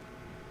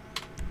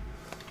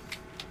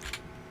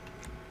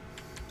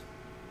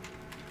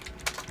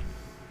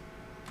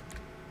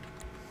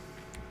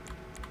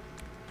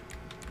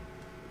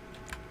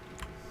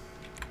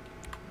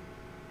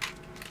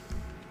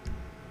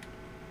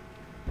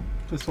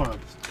 Just want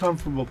a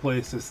comfortable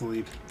place to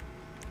sleep.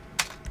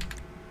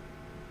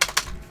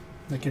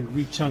 I can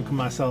re-chunk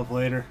myself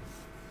later.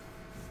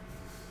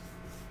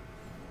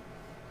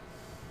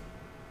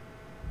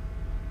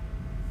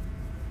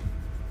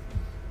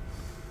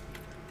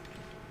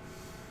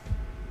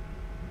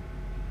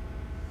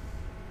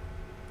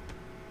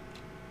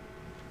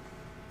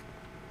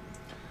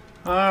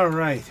 All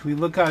right, we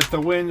look out the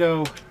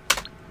window.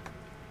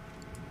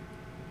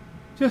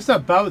 Just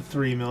about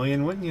 3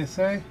 million, wouldn't you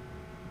say?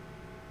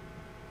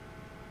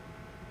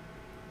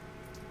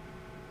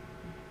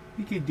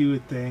 You could do a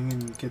thing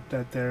and get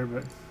that there,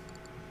 but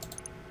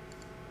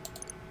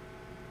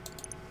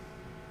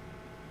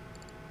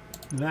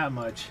that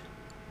much.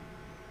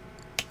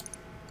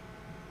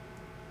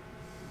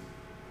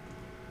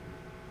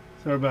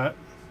 So we're about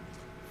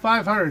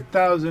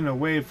 500,000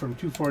 away from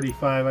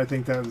 245. I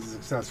think that was a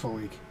successful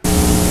week.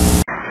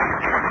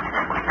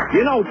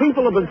 You know,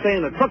 people have been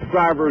saying that truck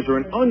drivers are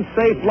an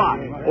unsafe lot.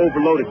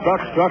 Overloaded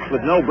trucks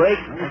with no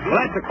brakes. Well,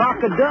 that's a crock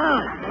of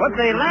dung. What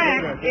they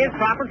lack is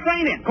proper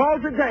training.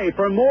 Call today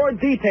for more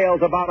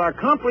details about our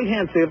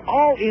comprehensive,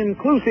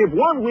 all-inclusive,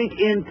 one-week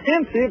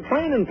intensive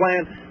training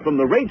plan from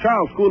the Ray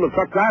Charles School of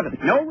Truck Driving.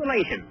 No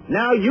relation.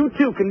 Now you,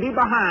 too, can be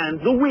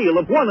behind the wheel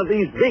of one of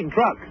these big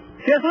trucks.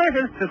 Just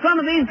listen to some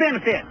of these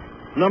benefits.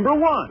 Number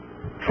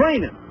 1,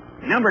 training.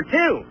 Number 2,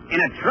 in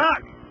a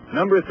truck.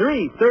 Number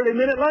 3,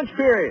 30-minute lunch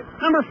period.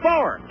 Number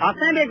 4,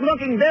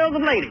 authentic-looking bills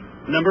of lading.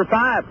 Number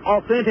 5,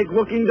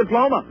 authentic-looking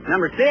diploma.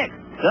 Number 6,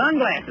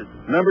 sunglasses.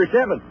 Number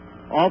 7,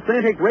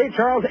 authentic Ray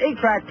Charles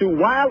 8-track to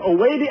while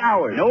away the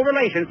hours. No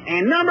relation.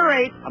 And number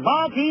 8, a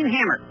ball-keen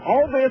hammer.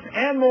 All this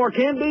and more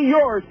can be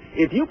yours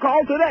if you call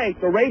today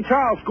the Ray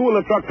Charles School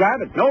of Truck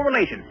Driving. No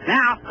relation.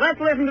 Now, let's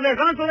listen to this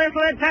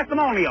unsolicited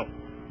testimonial.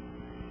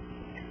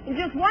 In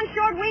just one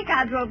short week,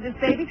 I drove this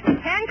baby through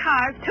 10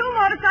 cars, 2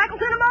 motorcycles,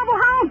 and a mobile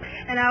home.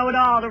 And I owe it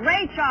all to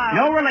Ray Charles.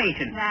 No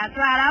relation. That's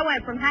right. I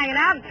went from hanging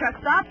out at truck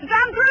stops to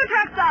driving through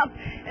truck stops.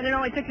 And it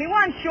only took me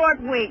one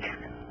short week.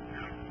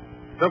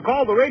 So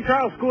call the Ray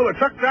Charles School of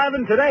Truck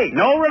Driving today.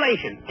 No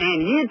relation.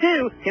 And you,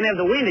 too, can have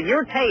the wind at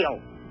your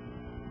tail.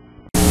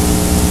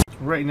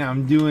 Right now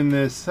I'm doing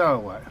this, oh,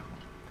 what?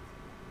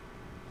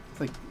 It's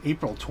like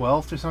April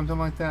 12th or something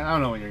like that. I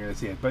don't know when you're going to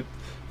see it. But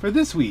for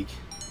this week...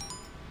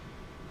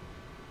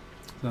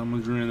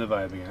 Someone's ruining the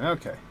vibe again.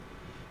 Okay.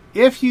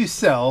 If you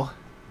sell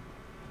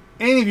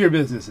any of your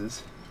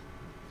businesses,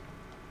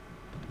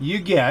 you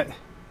get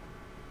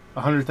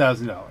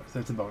 $100,000.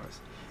 That's a bonus.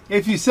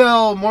 If you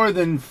sell more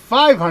than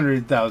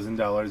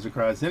 $500,000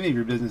 across any of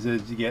your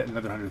businesses, you get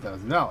another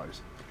 $100,000.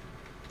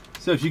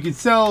 So if you could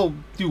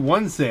do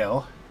one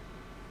sale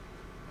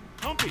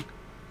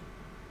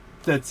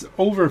that's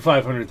over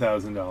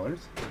 $500,000,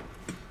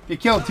 you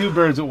kill 2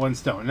 birds with 1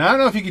 stone. Now, I don't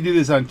know if you can do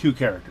this on 2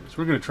 characters.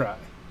 We're going to try.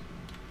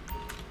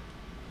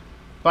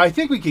 But I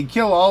think we can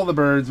kill all the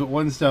birds with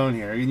 1 stone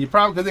here. And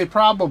because they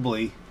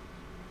probably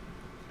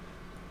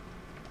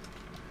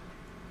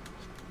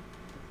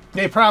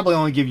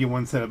only give you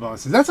 1 set of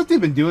bonuses. That's what they've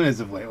been doing as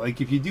of late.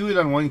 Like, if you do it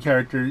on 1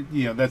 character,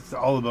 that's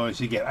all the bonus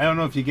you get. I don't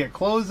know if you get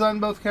clothes on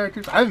both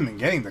characters. I haven't been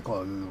getting the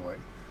clothes as of late.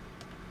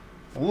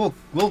 I'm a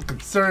little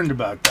concerned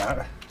about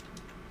that.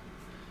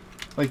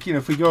 Like,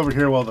 if we go over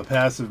here while the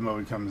passive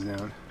mode comes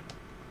down.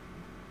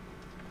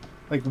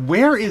 Like,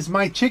 where is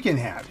my chicken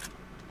hat?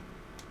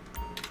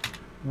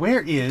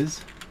 Where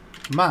is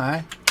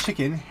my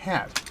chicken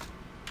hat?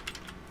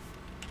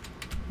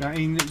 I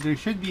mean, there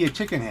should be a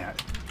chicken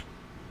hat.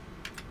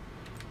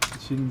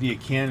 It shouldn't be a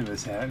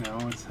canvas hat.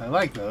 No, I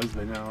like those,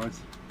 but no,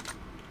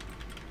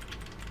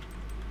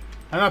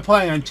 I'm not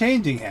planning on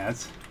changing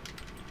hats.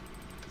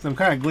 So I'm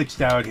kind of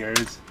glitched out here.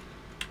 Do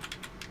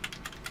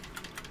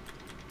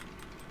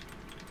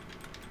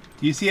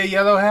you see a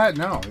yellow hat?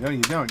 No,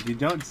 you don't. You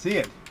don't see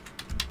it.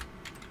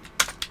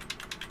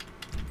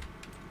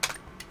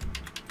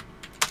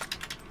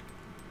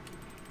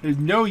 There's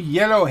no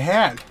yellow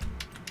hat.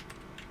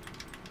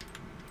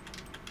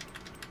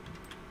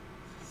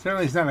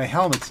 Certainly it's not a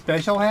helmet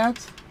special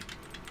hat.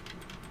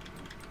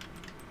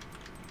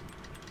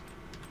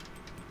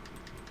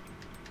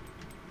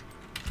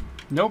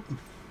 Nope.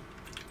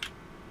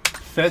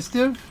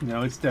 Festive?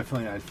 No, it's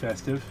definitely not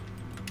festive.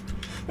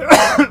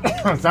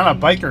 It's not a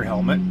biker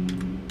helmet.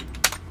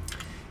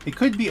 It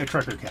could be a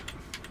trucker cap.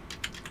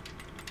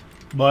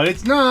 But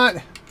it's not.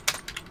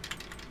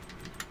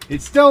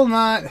 It's still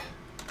not.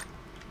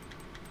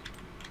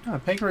 Oh,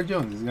 Pancro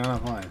Jones has gone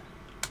offline.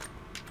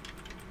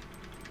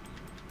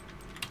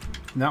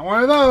 Not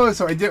one of those.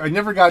 So I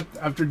never got,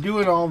 after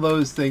doing all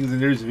those things, and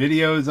there's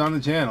videos on the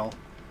channel,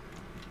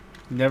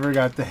 never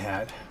got the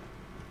hat.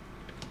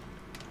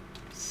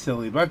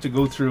 Silly. But I have to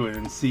go through it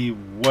and see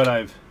what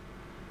I've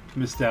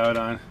missed out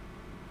on.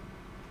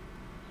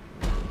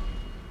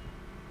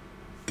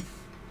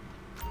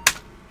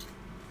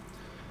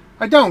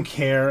 I don't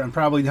care. I'm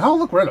probably... Oh,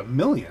 look, we're at 1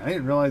 million. I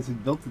didn't realize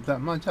it built it that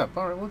much up.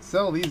 Alright, let's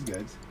sell these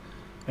guys.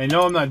 I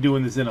know I'm not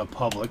doing this in a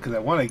public because I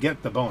want to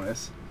get the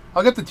bonus.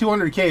 I'll get the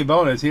 200k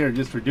bonus here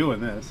just for doing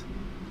this.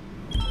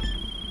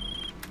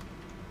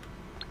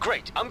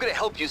 Great. I'm going to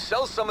help you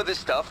sell some of this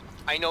stuff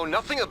I know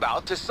nothing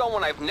about to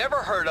someone I've never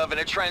heard of in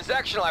a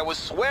transaction I will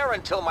swear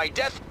until my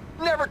death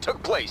never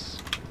took place.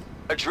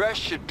 Address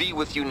should be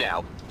with you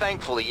now.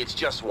 Thankfully, it's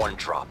just 1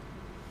 drop.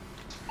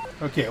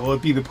 Okay, will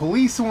it be the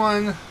police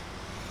one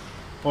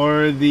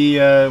or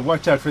the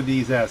watch out for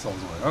these assholes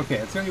one? Okay,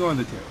 it's going to be one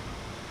of the 2.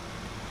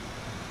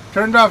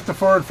 Turned off the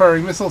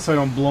forward-firing missile so I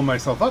don't blow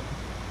myself up.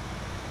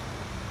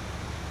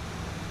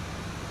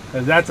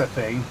 Because that's a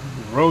thing.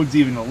 The road's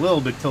even a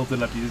little bit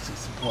tilted up, you just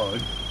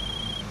explode.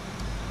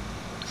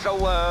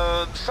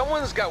 So,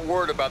 someone's got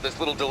word about this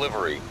little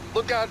delivery.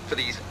 Look out for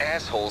these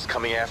assholes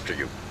coming after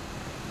you.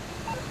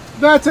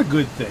 That's a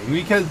good thing,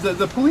 because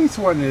the police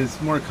one is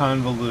more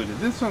convoluted.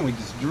 This one we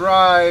just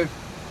drive.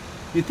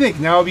 You'd think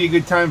now would be a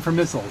good time for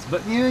missiles,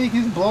 but you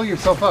can just blow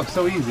yourself up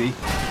so easy.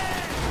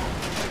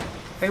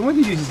 And what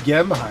do? You just get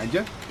them behind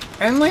you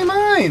and lay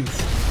mines.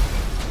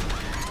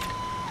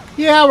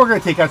 Yeah, we're going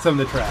to take out some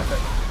of the traffic.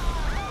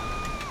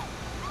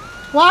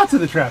 Lots of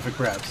the traffic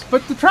perhaps.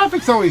 But the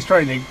traffic's always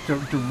trying to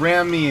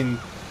ram me and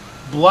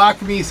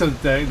block me so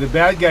that the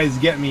bad guys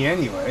get me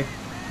anyway.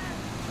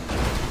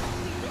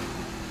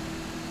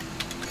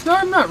 So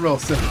I'm not real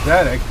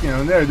sympathetic.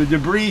 There, the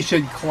debris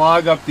should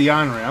clog up the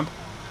on-ramp.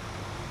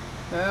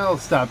 That'll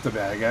stop the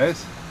bad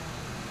guys.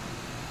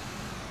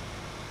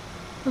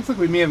 Looks like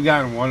we may have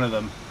gotten one of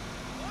them.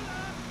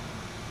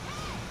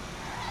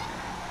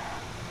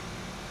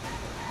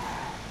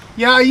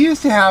 Yeah, I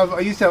used to have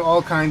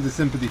all kinds of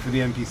sympathy for the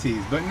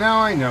NPCs, but now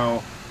I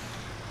know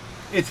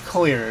it's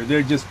clear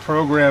they're just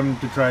programmed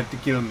to try to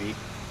kill me.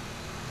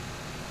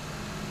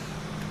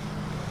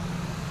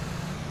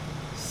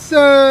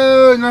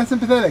 So not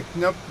sympathetic.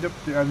 Nope, nope.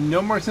 I have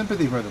no more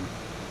sympathy for them.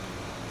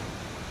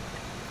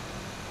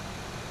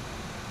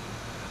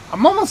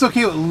 I'm almost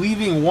okay with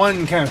leaving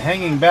one kind of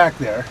hanging back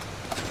there.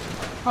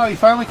 Oh, he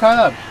finally caught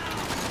up.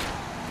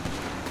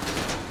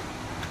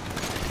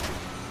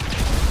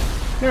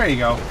 There you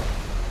go.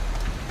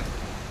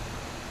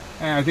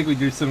 And I think we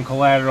do some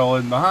collateral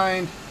in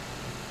behind.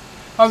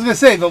 I was going to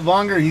say, the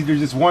longer there's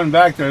just one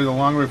back there, the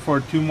longer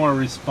before 2 more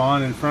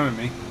respawn in front of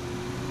me.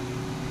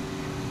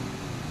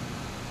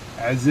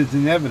 As it's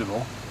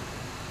inevitable.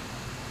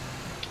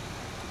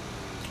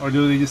 Or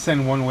do they just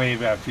send one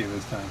wave after you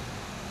this time?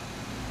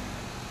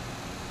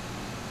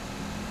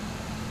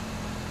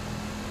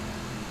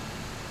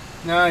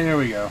 No, here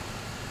we go.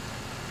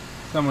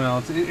 Someone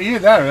else. Either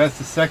that or that's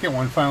the second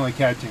one finally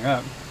catching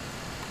up.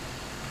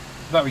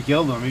 thought we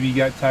killed him. Maybe he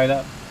got tied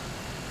up.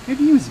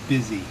 Maybe he was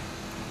busy.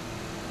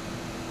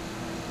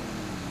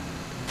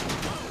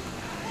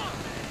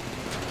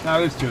 No,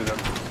 there's two of them.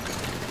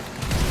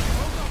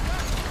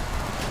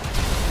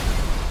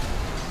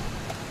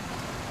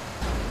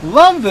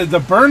 Love the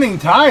burning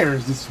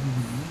tires just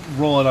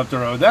rolling up the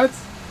road.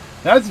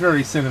 That's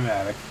very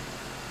cinematic.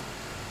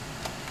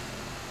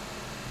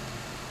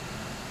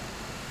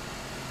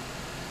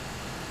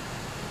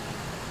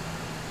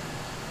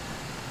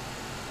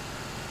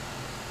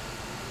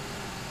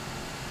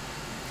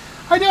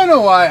 I don't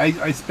know why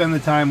I spend the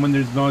time when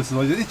there's bonuses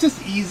like this. It's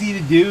just easy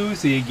to do,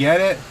 so you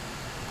get it.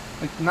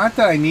 Like, not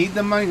that I need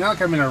the money. Not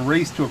like I'm in a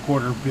race to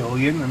 $250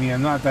 million. I mean,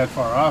 I'm not that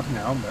far off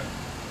now, but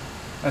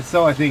that's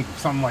still, I think,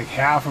 something like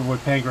half of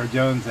what Pancro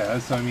Jones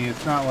has. So, I mean,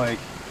 it's not like...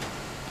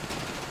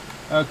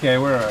 Okay,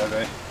 where are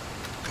they?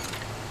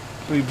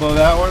 Should we blow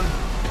that one?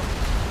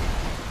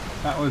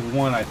 That was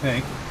one, I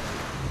think.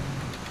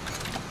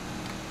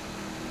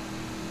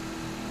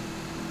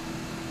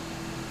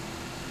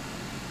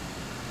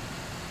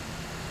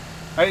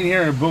 I didn't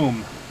hear a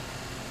boom.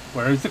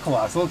 Where's the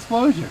colossal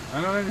explosion?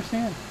 I don't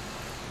understand.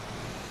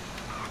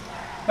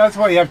 That's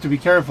why you have to be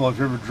careful if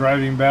you're ever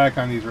driving back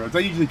on these roads. I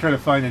usually try to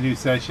find a new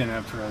session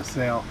after a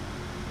sale.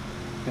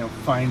 You know,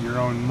 find your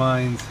own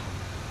mines.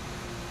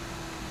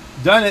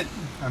 Done it.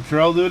 I'm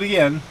sure I'll do it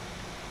again.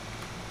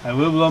 I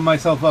will blow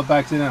myself up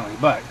accidentally,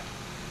 but...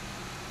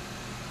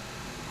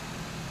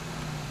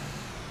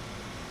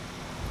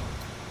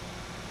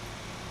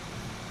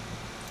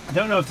 I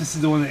don't know if this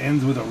is the one that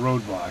ends with a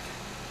roadblock.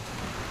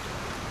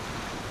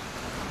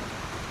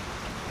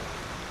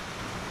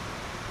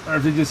 Or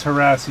if they just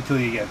harass you till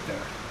you get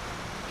there.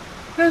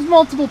 There's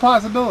multiple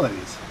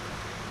possibilities.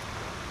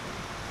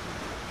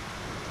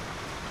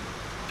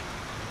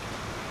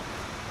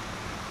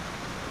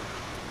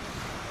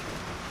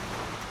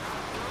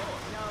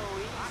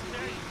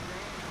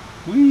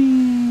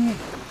 Whee!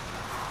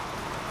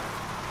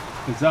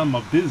 'Cause I'm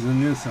a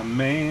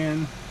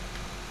businessman.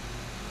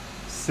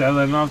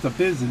 Selling off the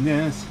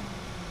business.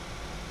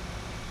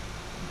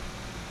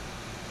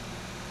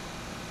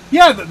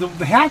 Yeah,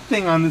 the hat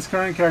thing on this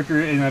current character,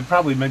 and I've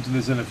probably mentioned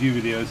this in a few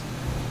videos,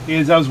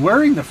 is I was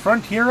wearing the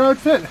Frontier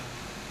outfit.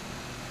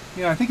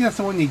 You know, I think that's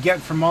the one you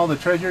get from all the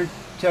treasure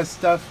chest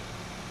stuff.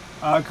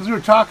 Because we were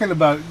talking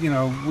about, you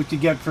know, what you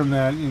get from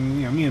that, and,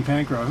 you know, me and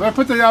Pancro. So I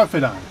put the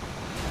outfit on.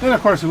 Then,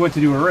 of course, we went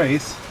to do a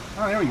race.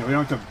 Oh, there we go. We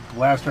don't have to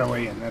blast our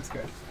way in. That's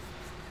good.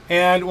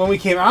 And when we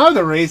came out of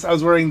the race, I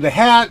was wearing the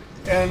hat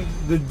and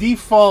the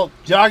default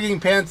jogging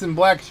pants and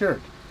black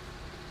shirt.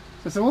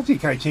 So I said, well, can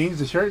I change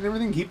the shirt and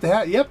everything? Keep the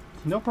hat? Yep,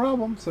 no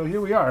problem. So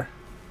here we are.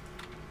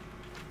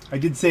 I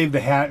did save the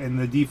hat and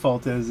the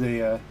default as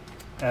a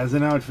as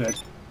an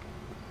outfit.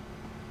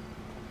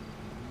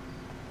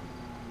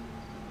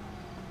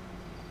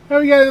 Now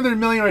we got another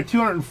million, or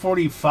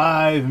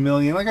 245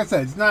 million. Like I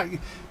said, it's not.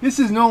 This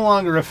is no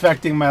longer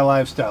affecting my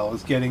lifestyle.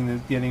 It's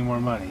getting more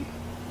money.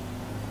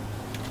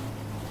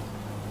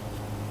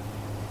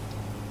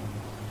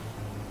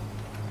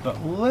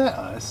 But let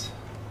us.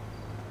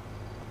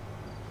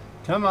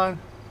 Come on.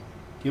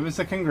 Give us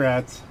a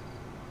congrats.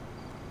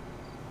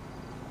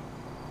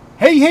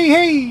 Hey, hey,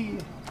 hey!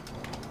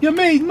 You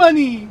made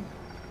money!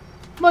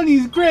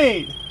 Money's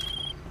great!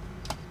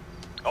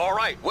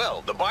 Alright,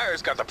 well, the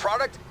buyers got the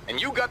product,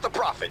 and you got the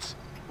profits.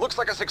 Looks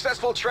like a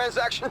successful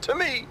transaction to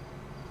me.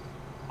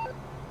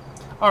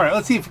 Alright,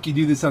 let's see if we can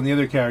do this on the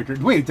other character.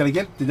 Wait,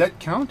 did that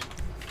count?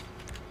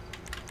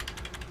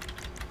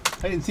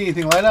 I didn't see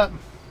anything light up.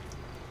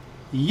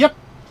 Yep!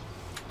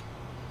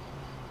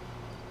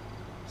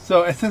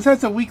 So, since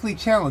that's a weekly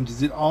challenge,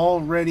 is it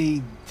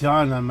already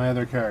done on my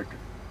other character?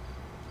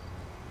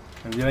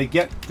 And did I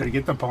get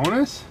the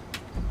bonus?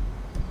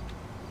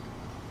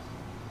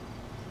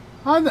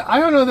 I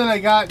don't know that I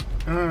got...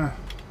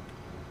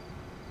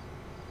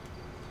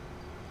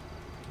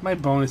 my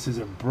bonuses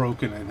are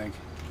broken, I think.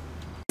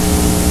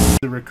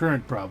 The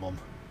recurrent problem.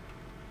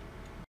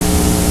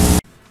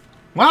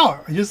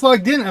 Wow, I just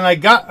logged in and I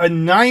got a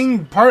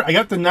I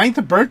got the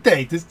 9th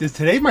birthday. Is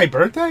today my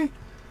birthday?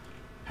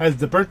 Has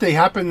the birthday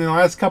happened in the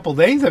last couple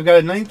days? I've got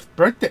a 9th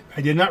birthday.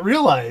 I did not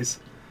realize.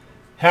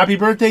 Happy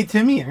birthday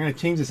to me. I'm going to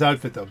change this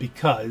outfit though,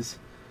 because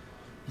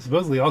there's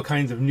supposedly all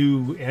kinds of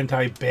new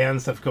anti-ban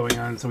stuff going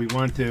on, so we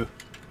want to.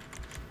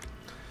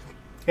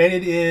 And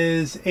it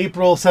is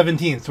April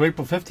 17th. So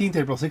April 15th,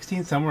 April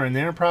 16th, somewhere in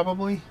there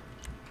probably.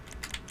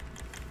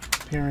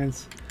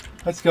 Appearance.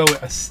 Let's go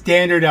with a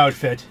standard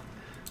outfit.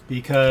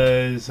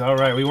 Because,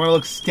 alright, we want to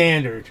look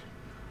standard.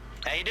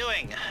 How you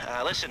doing?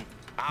 Listen,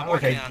 I'm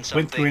working on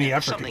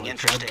something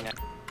interesting.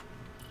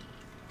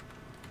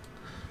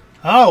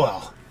 Oh,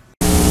 well.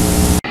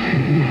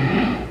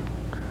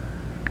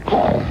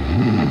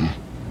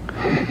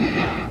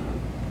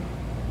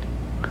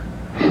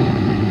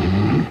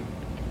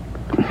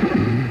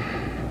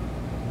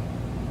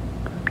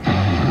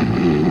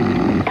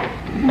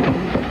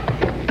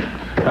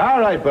 All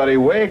right, buddy,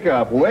 wake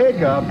up,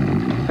 wake up.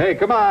 Hey,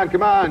 come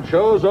on,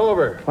 show's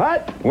over.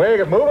 What?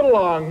 Wake up, move it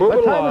along, move it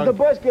along. What time does the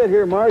bus get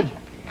here, Marge?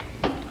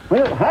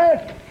 Well,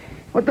 hi.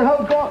 What the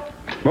hell's going?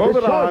 Move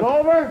it Show's on.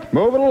 over?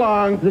 Move it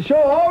along. Is the show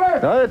over?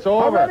 No, it's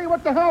over. Already?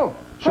 What the hell?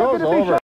 Show's over.